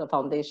the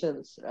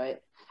foundations, right?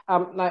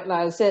 Like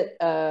I said,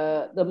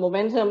 the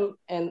momentum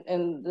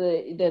and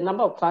the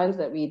number of clients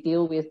that we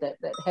deal with that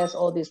has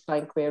all these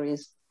client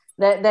queries,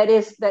 that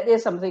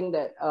is something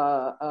that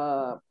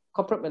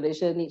corporate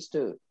Malaysia needs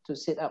to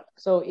sit up.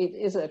 So it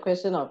is a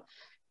question of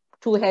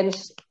two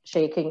hands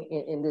shaking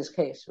in this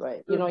case,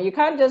 right? You know, you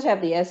can't just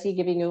have the SC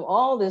giving you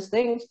all these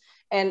things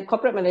and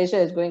corporate Malaysia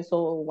is going,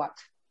 so what?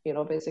 You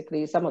know,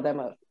 basically some of them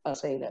are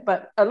saying that,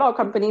 but a lot of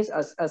companies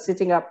are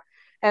sitting up.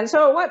 And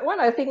so what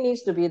I think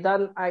needs to be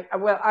done,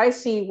 I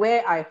see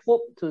where I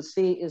hope to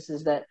see is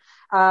that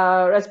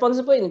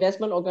responsible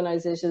investment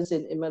organizations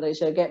in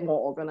Malaysia get more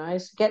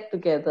organized, get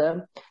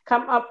together,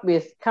 come up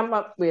with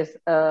an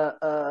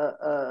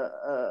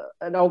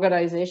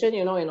organization.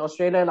 You know, in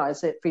Australia, like I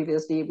said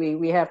previously,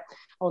 we have,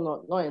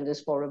 not in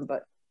this forum,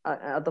 but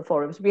other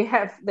forums, we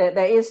have,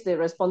 there is the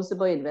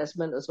Responsible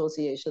Investment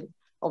Association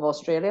of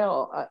Australia,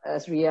 or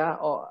as RIA,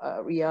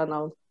 or RIA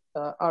now,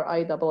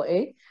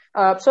 RIAA.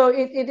 So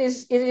it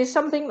is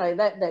something like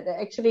that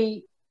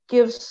actually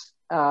gives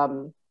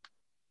how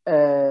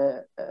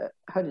do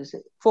you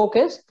say,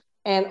 focus,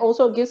 and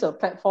also gives a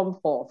platform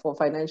for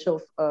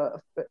financial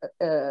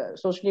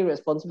socially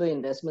responsible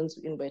investments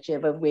in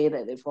whichever way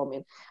that they form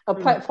in, a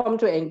platform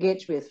to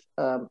engage with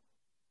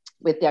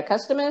their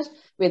customers,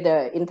 with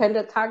their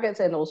intended targets,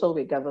 and also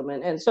with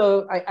government. And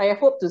so I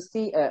hope to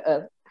see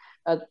a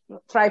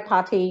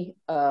tri-party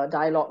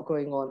dialogue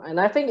going on, and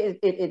I think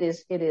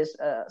it is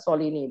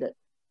sorely needed.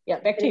 Yeah,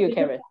 back to you,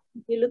 Karen.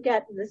 If you look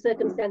at the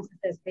circumstances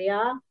as they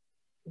are,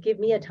 give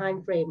me a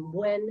time frame.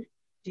 When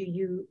do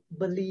you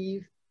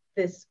believe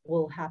this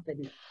will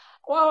happen?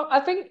 Well, I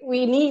think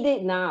we need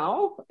it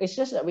now. It's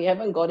just that we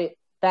haven't got it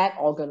that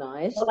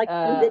organized. Well, like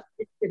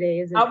today,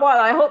 isn't it?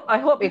 Well, I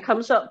hope it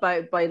comes up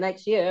by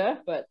next year.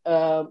 But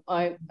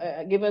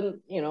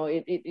given, you know,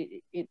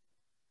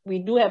 we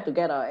do have to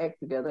get our act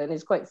together, and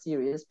it's quite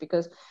serious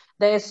because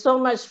there's so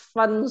much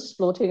funds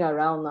floating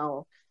around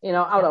now, you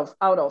know, out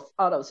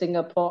of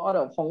Singapore, out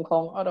of Hong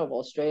Kong, out of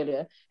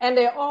Australia, and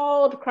they're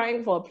all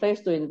crying for a place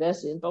to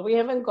invest in, but we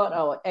haven't got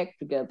our act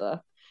together.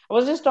 I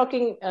was just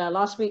talking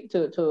last week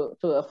to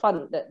a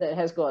fund that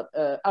has got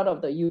out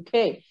of the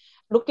UK,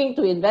 looking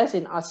to invest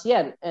in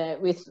ASEAN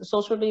with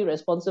socially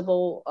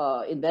responsible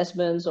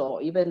investments,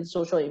 or even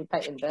social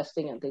impact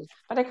investing and things,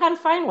 but I can't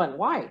find one.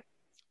 Why?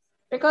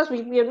 Because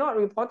we are not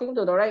reporting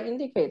to the right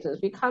indicators.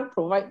 We can't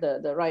provide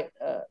the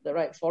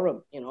right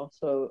forum, you know.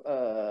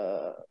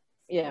 So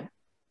yeah.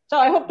 So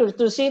I hope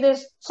to see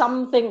this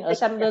a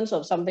semblance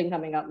of something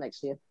coming up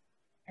next year.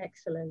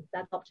 Excellent.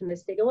 That's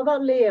optimistic. And what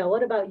about Leah?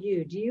 What about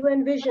you? Do you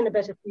envision a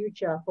better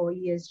future for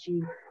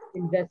ESG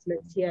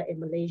investments here in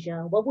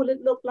Malaysia? What will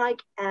it look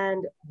like,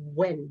 and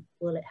when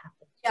will it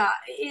happen? Yeah,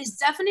 it's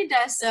definitely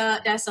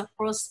there's a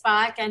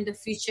prospect and the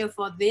future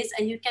for this,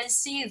 and you can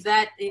see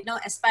that, you know,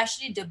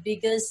 especially the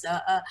biggest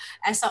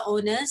asset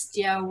owners,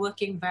 they are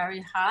working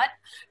very hard,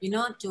 you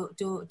know,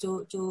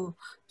 to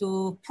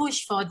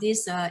push for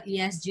this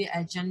ESG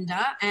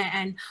agenda,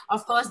 and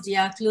of course they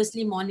are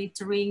closely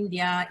monitoring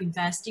their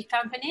investing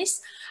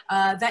companies.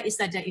 That is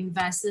at the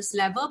investors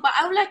level. But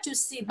I would like to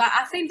see, but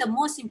I think the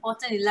most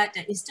important is like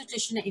the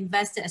institutional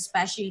investor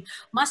especially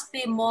must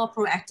play more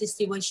proactive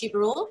stewardship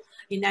role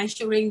in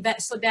ensuring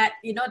that, so that,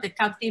 you know, the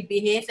company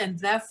behaves and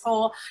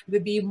therefore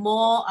will be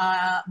more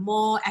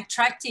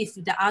attractive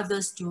to the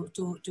others to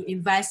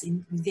invest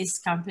in these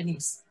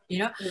companies. You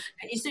know,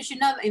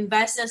 institutional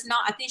investors now,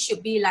 I think,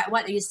 should be like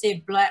what you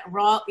say,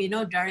 BlackRock, you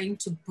know, daring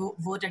to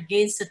vote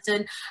against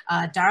certain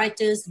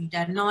directors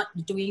that are not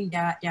doing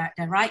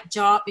the right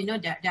job, you know,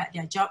 their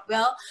job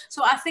well.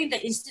 So I think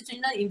the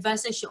institutional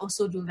investors should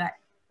also do that.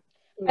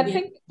 I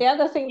think the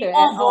other thing to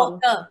add on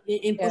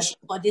in pushing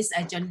for this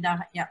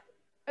agenda. Yeah.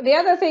 The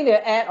other thing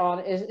to add on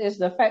is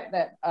the fact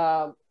that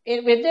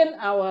within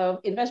our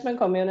investment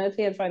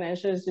community and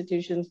financial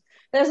institutions,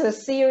 there's a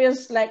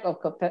serious lack of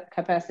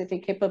capacity,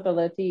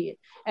 capability,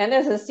 and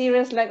there's a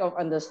serious lack of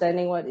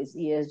understanding what is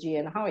ESG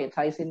and how it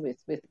ties in with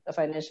the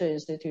financial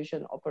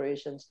institution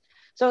operations.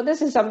 So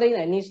this is something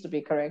that needs to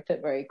be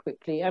corrected very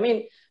quickly. I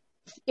mean,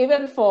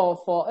 even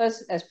for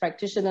us as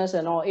practitioners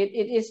and all, it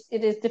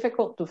is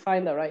difficult to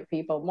find the right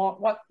people.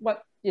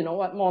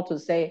 What more to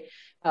say?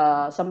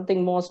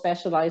 Something more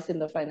specialized in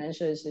the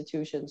financial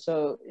institution.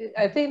 So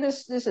I think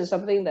this is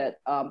something that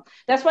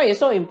that's why it's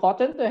so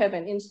important to have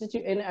an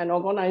institute in an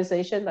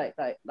organization like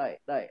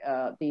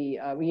the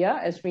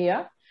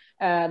RIA,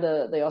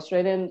 the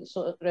Australian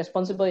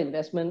Responsible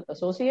Investment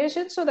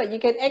Association, so that you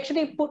can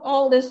actually put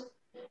all this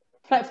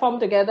platform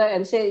together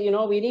and say,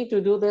 we need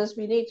to do this,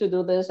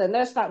 and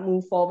let's start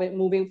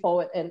moving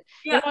forward. And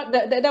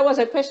there was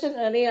a question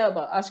earlier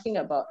about asking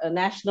about a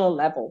national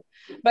level.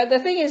 But the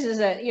thing is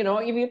that,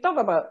 if you talk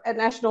about at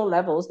national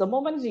levels, the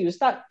moment you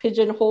start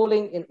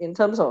pigeonholing in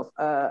terms of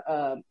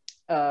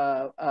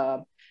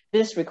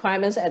these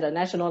requirements at a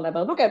national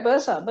level, look at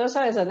Bursa.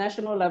 Bursa is a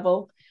national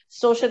level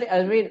socially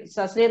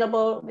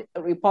sustainable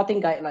reporting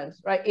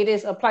guidelines, right? It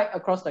is applied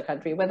across the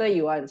country, whether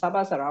you are in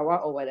Sabah,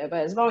 Sarawak, or whatever.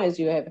 As long as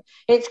you have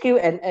HQ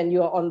and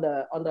you are on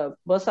the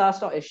Bursa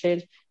Stock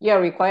Exchange, you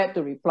are required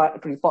to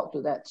report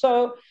to that.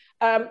 So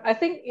I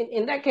think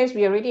in that case,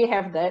 we already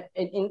have that.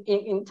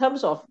 In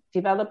terms of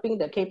developing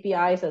the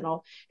KPIs and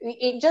all,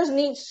 it just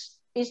needs.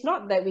 It's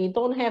not that we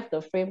don't have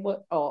the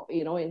framework, or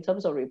in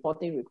terms of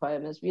reporting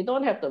requirements, we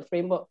don't have the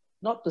framework.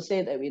 Not to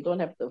say that we don't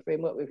have the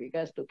framework with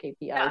regards to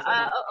KPIs.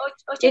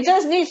 It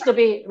just needs to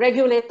be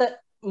regulated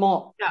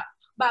more. Yeah.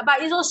 But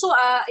it's also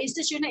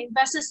Institutional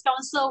Investors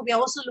Council. We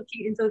are also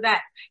looking into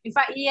that. In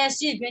fact,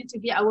 ESG is going to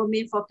be our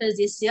main focus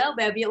this year,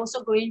 where we are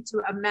also going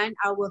to amend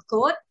our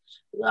code,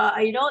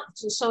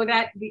 so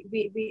that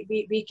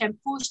we can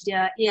push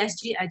the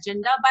ESG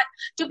agenda. But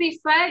to be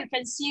fair, you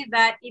can see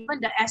that even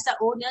the asset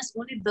owners,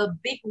 only the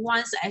big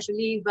ones are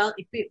actually well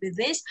equipped with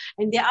this,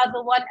 and the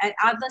other one and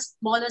other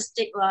smaller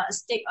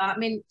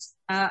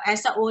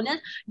asset owners,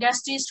 they're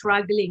still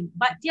struggling,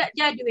 but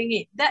they're doing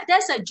it.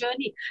 That's a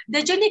journey.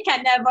 The journey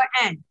can never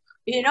end.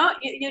 You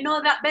know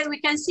that, but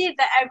we can see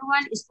that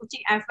everyone is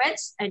putting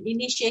efforts and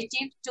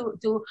initiative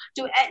to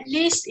at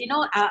least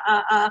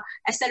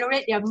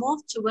accelerate their move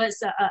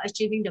towards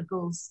achieving the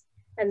goals.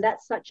 And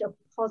that's such a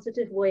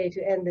positive way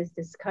to end this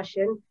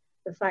discussion.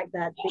 The fact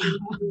that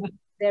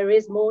there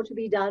is more to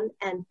be done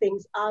and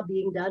things are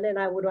being done. And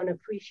I would want to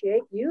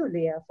appreciate you,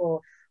 Leah,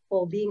 for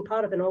being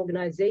part of an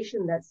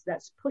organization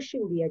that's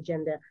pushing the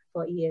agenda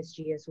for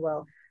ESG as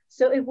well.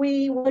 So if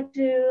we were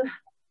to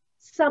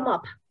sum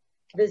up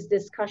this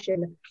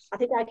discussion, I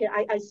think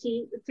I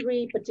see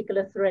three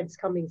particular threads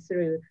coming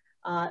through,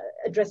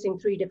 addressing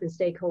three different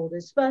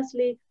stakeholders.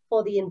 Firstly,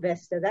 for the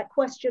investor, that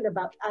question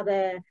about are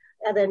there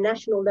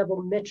national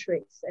level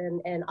metrics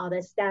and are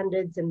there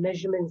standards and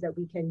measurements that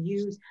we can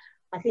use?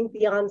 I think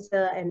the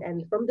answer,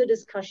 and from the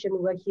discussion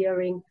we're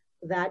hearing,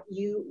 that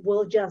you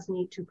will just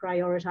need to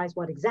prioritize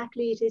what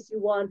exactly it is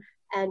you want,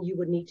 and you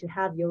would need to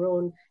have your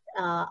own,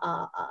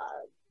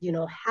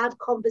 have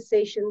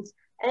conversations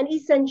and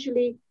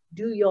essentially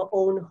do your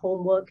own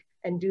homework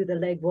and do the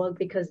legwork,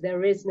 because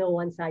there is no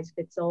one size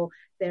fits all.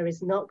 There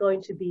is not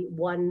going to be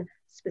one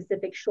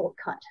specific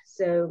shortcut.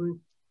 So,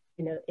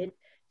 it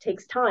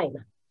takes time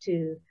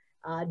to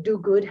do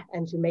good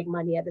and to make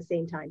money at the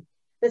same time.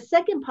 The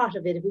second part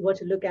of it, if we were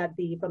to look at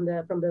from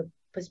the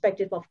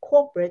perspective of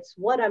corporates,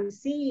 what I'm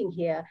seeing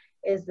here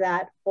is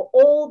that for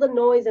all the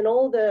noise and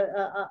all the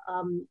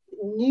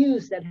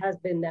news that has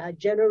been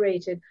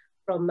generated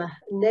from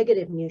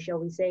negative news, shall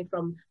we say,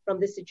 from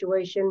this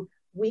situation,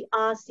 we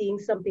are seeing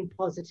something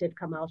positive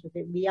come out of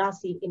it. We are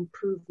seeing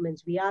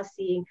improvements. We are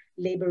seeing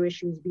labor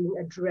issues being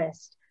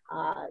addressed.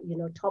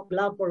 Top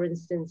Glove, for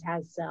instance,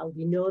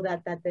 we know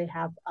that they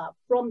have,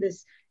 from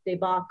this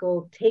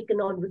debacle, taken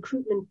on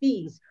recruitment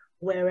fees,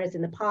 whereas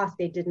in the past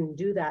they didn't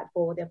do that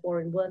for their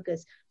foreign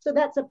workers. So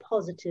that's a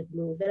positive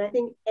move. And I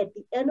think at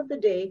the end of the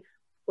day,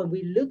 when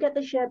we look at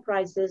the share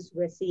prices,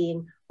 we're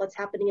seeing what's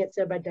happening at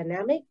Serba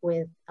Dynamic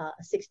with a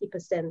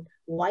 60%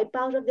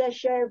 wipeout of their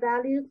share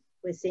value.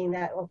 We're seeing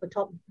that for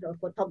Top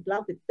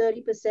Glove with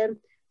 30%.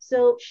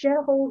 So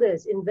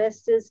shareholders,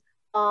 investors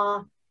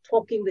are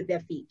talking with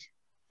their feet.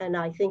 And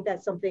I think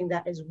that's something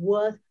that is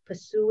worth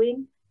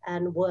pursuing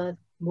and worth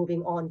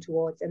moving on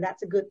towards. And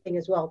that's a good thing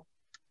as well.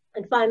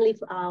 And finally,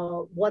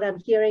 what I'm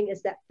hearing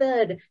is that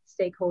third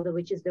stakeholder,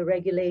 which is the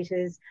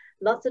regulators.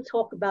 Lots of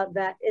talk about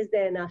that. Is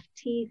there enough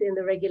teeth in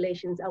the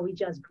regulations? Are we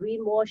just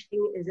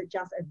greenwashing? Is it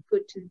just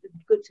good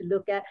to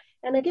look at?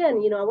 And again,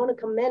 I want to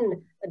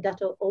commend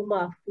Dato'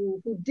 Omar,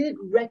 who did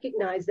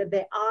recognize that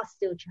there are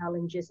still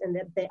challenges and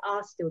that there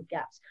are still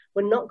gaps.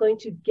 We're not going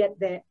to get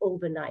there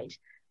overnight,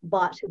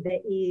 but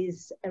there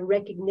is a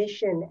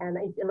recognition and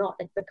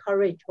the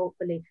courage,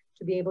 hopefully,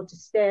 to be able to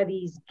stare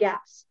these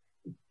gaps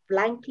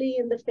blankly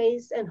in the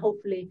face and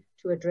hopefully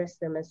to address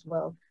them as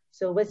well.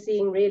 So we're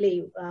seeing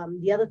really,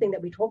 the other thing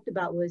that we talked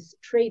about was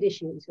trade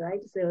issues,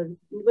 right? So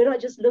we're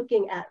not just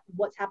looking at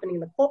what's happening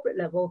in the corporate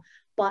level,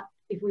 but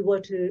if we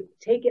were to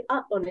take it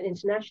up on an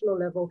international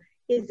level,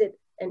 is it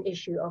an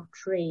issue of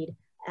trade?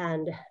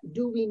 And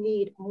do we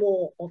need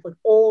more of an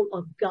all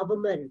of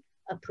government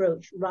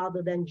approach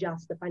rather than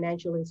just the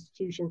financial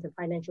institutions and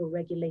financial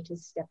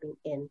regulators stepping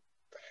in?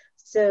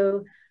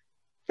 So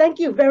thank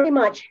you very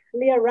much,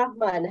 Leah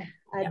Rahman,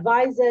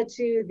 advisor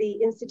to the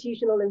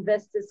Institutional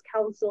Investors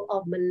Council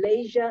of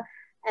Malaysia,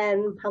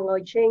 and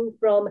Cheng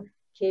from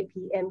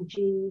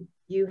KPMG.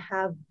 You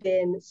have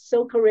been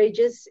so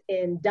courageous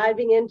in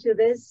diving into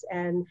this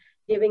and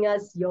giving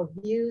us your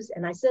views.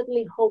 And I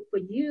certainly hope for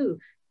you,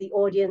 the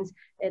audience,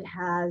 it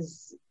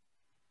has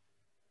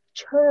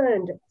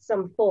churned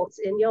some thoughts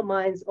in your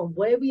minds on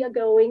where we are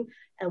going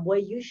and where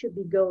you should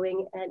be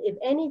going. And if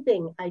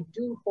anything, I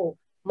do hope,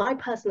 my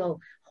personal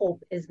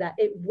hope is that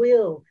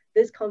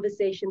this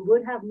conversation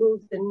would have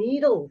moved the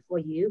needle for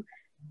you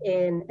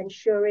in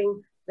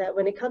ensuring that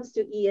when it comes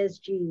to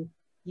ESG,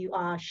 you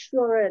are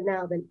surer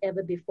now than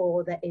ever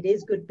before that it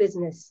is good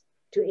business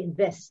to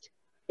invest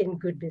in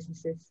good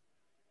businesses.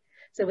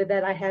 So with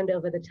that, I hand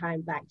over the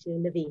time back to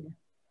Naveen.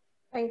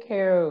 Thank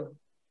you.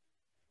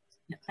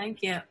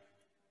 Thank you.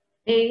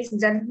 Ladies and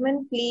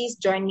gentlemen, please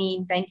join me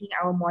in thanking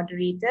our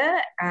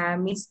moderator,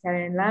 Ms.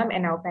 Karen Lam,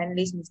 and our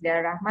panelists, Ms.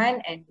 Leah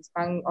Rahman and Ms.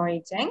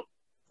 Phang Cheng,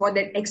 for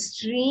that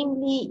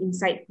extremely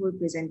insightful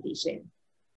presentation.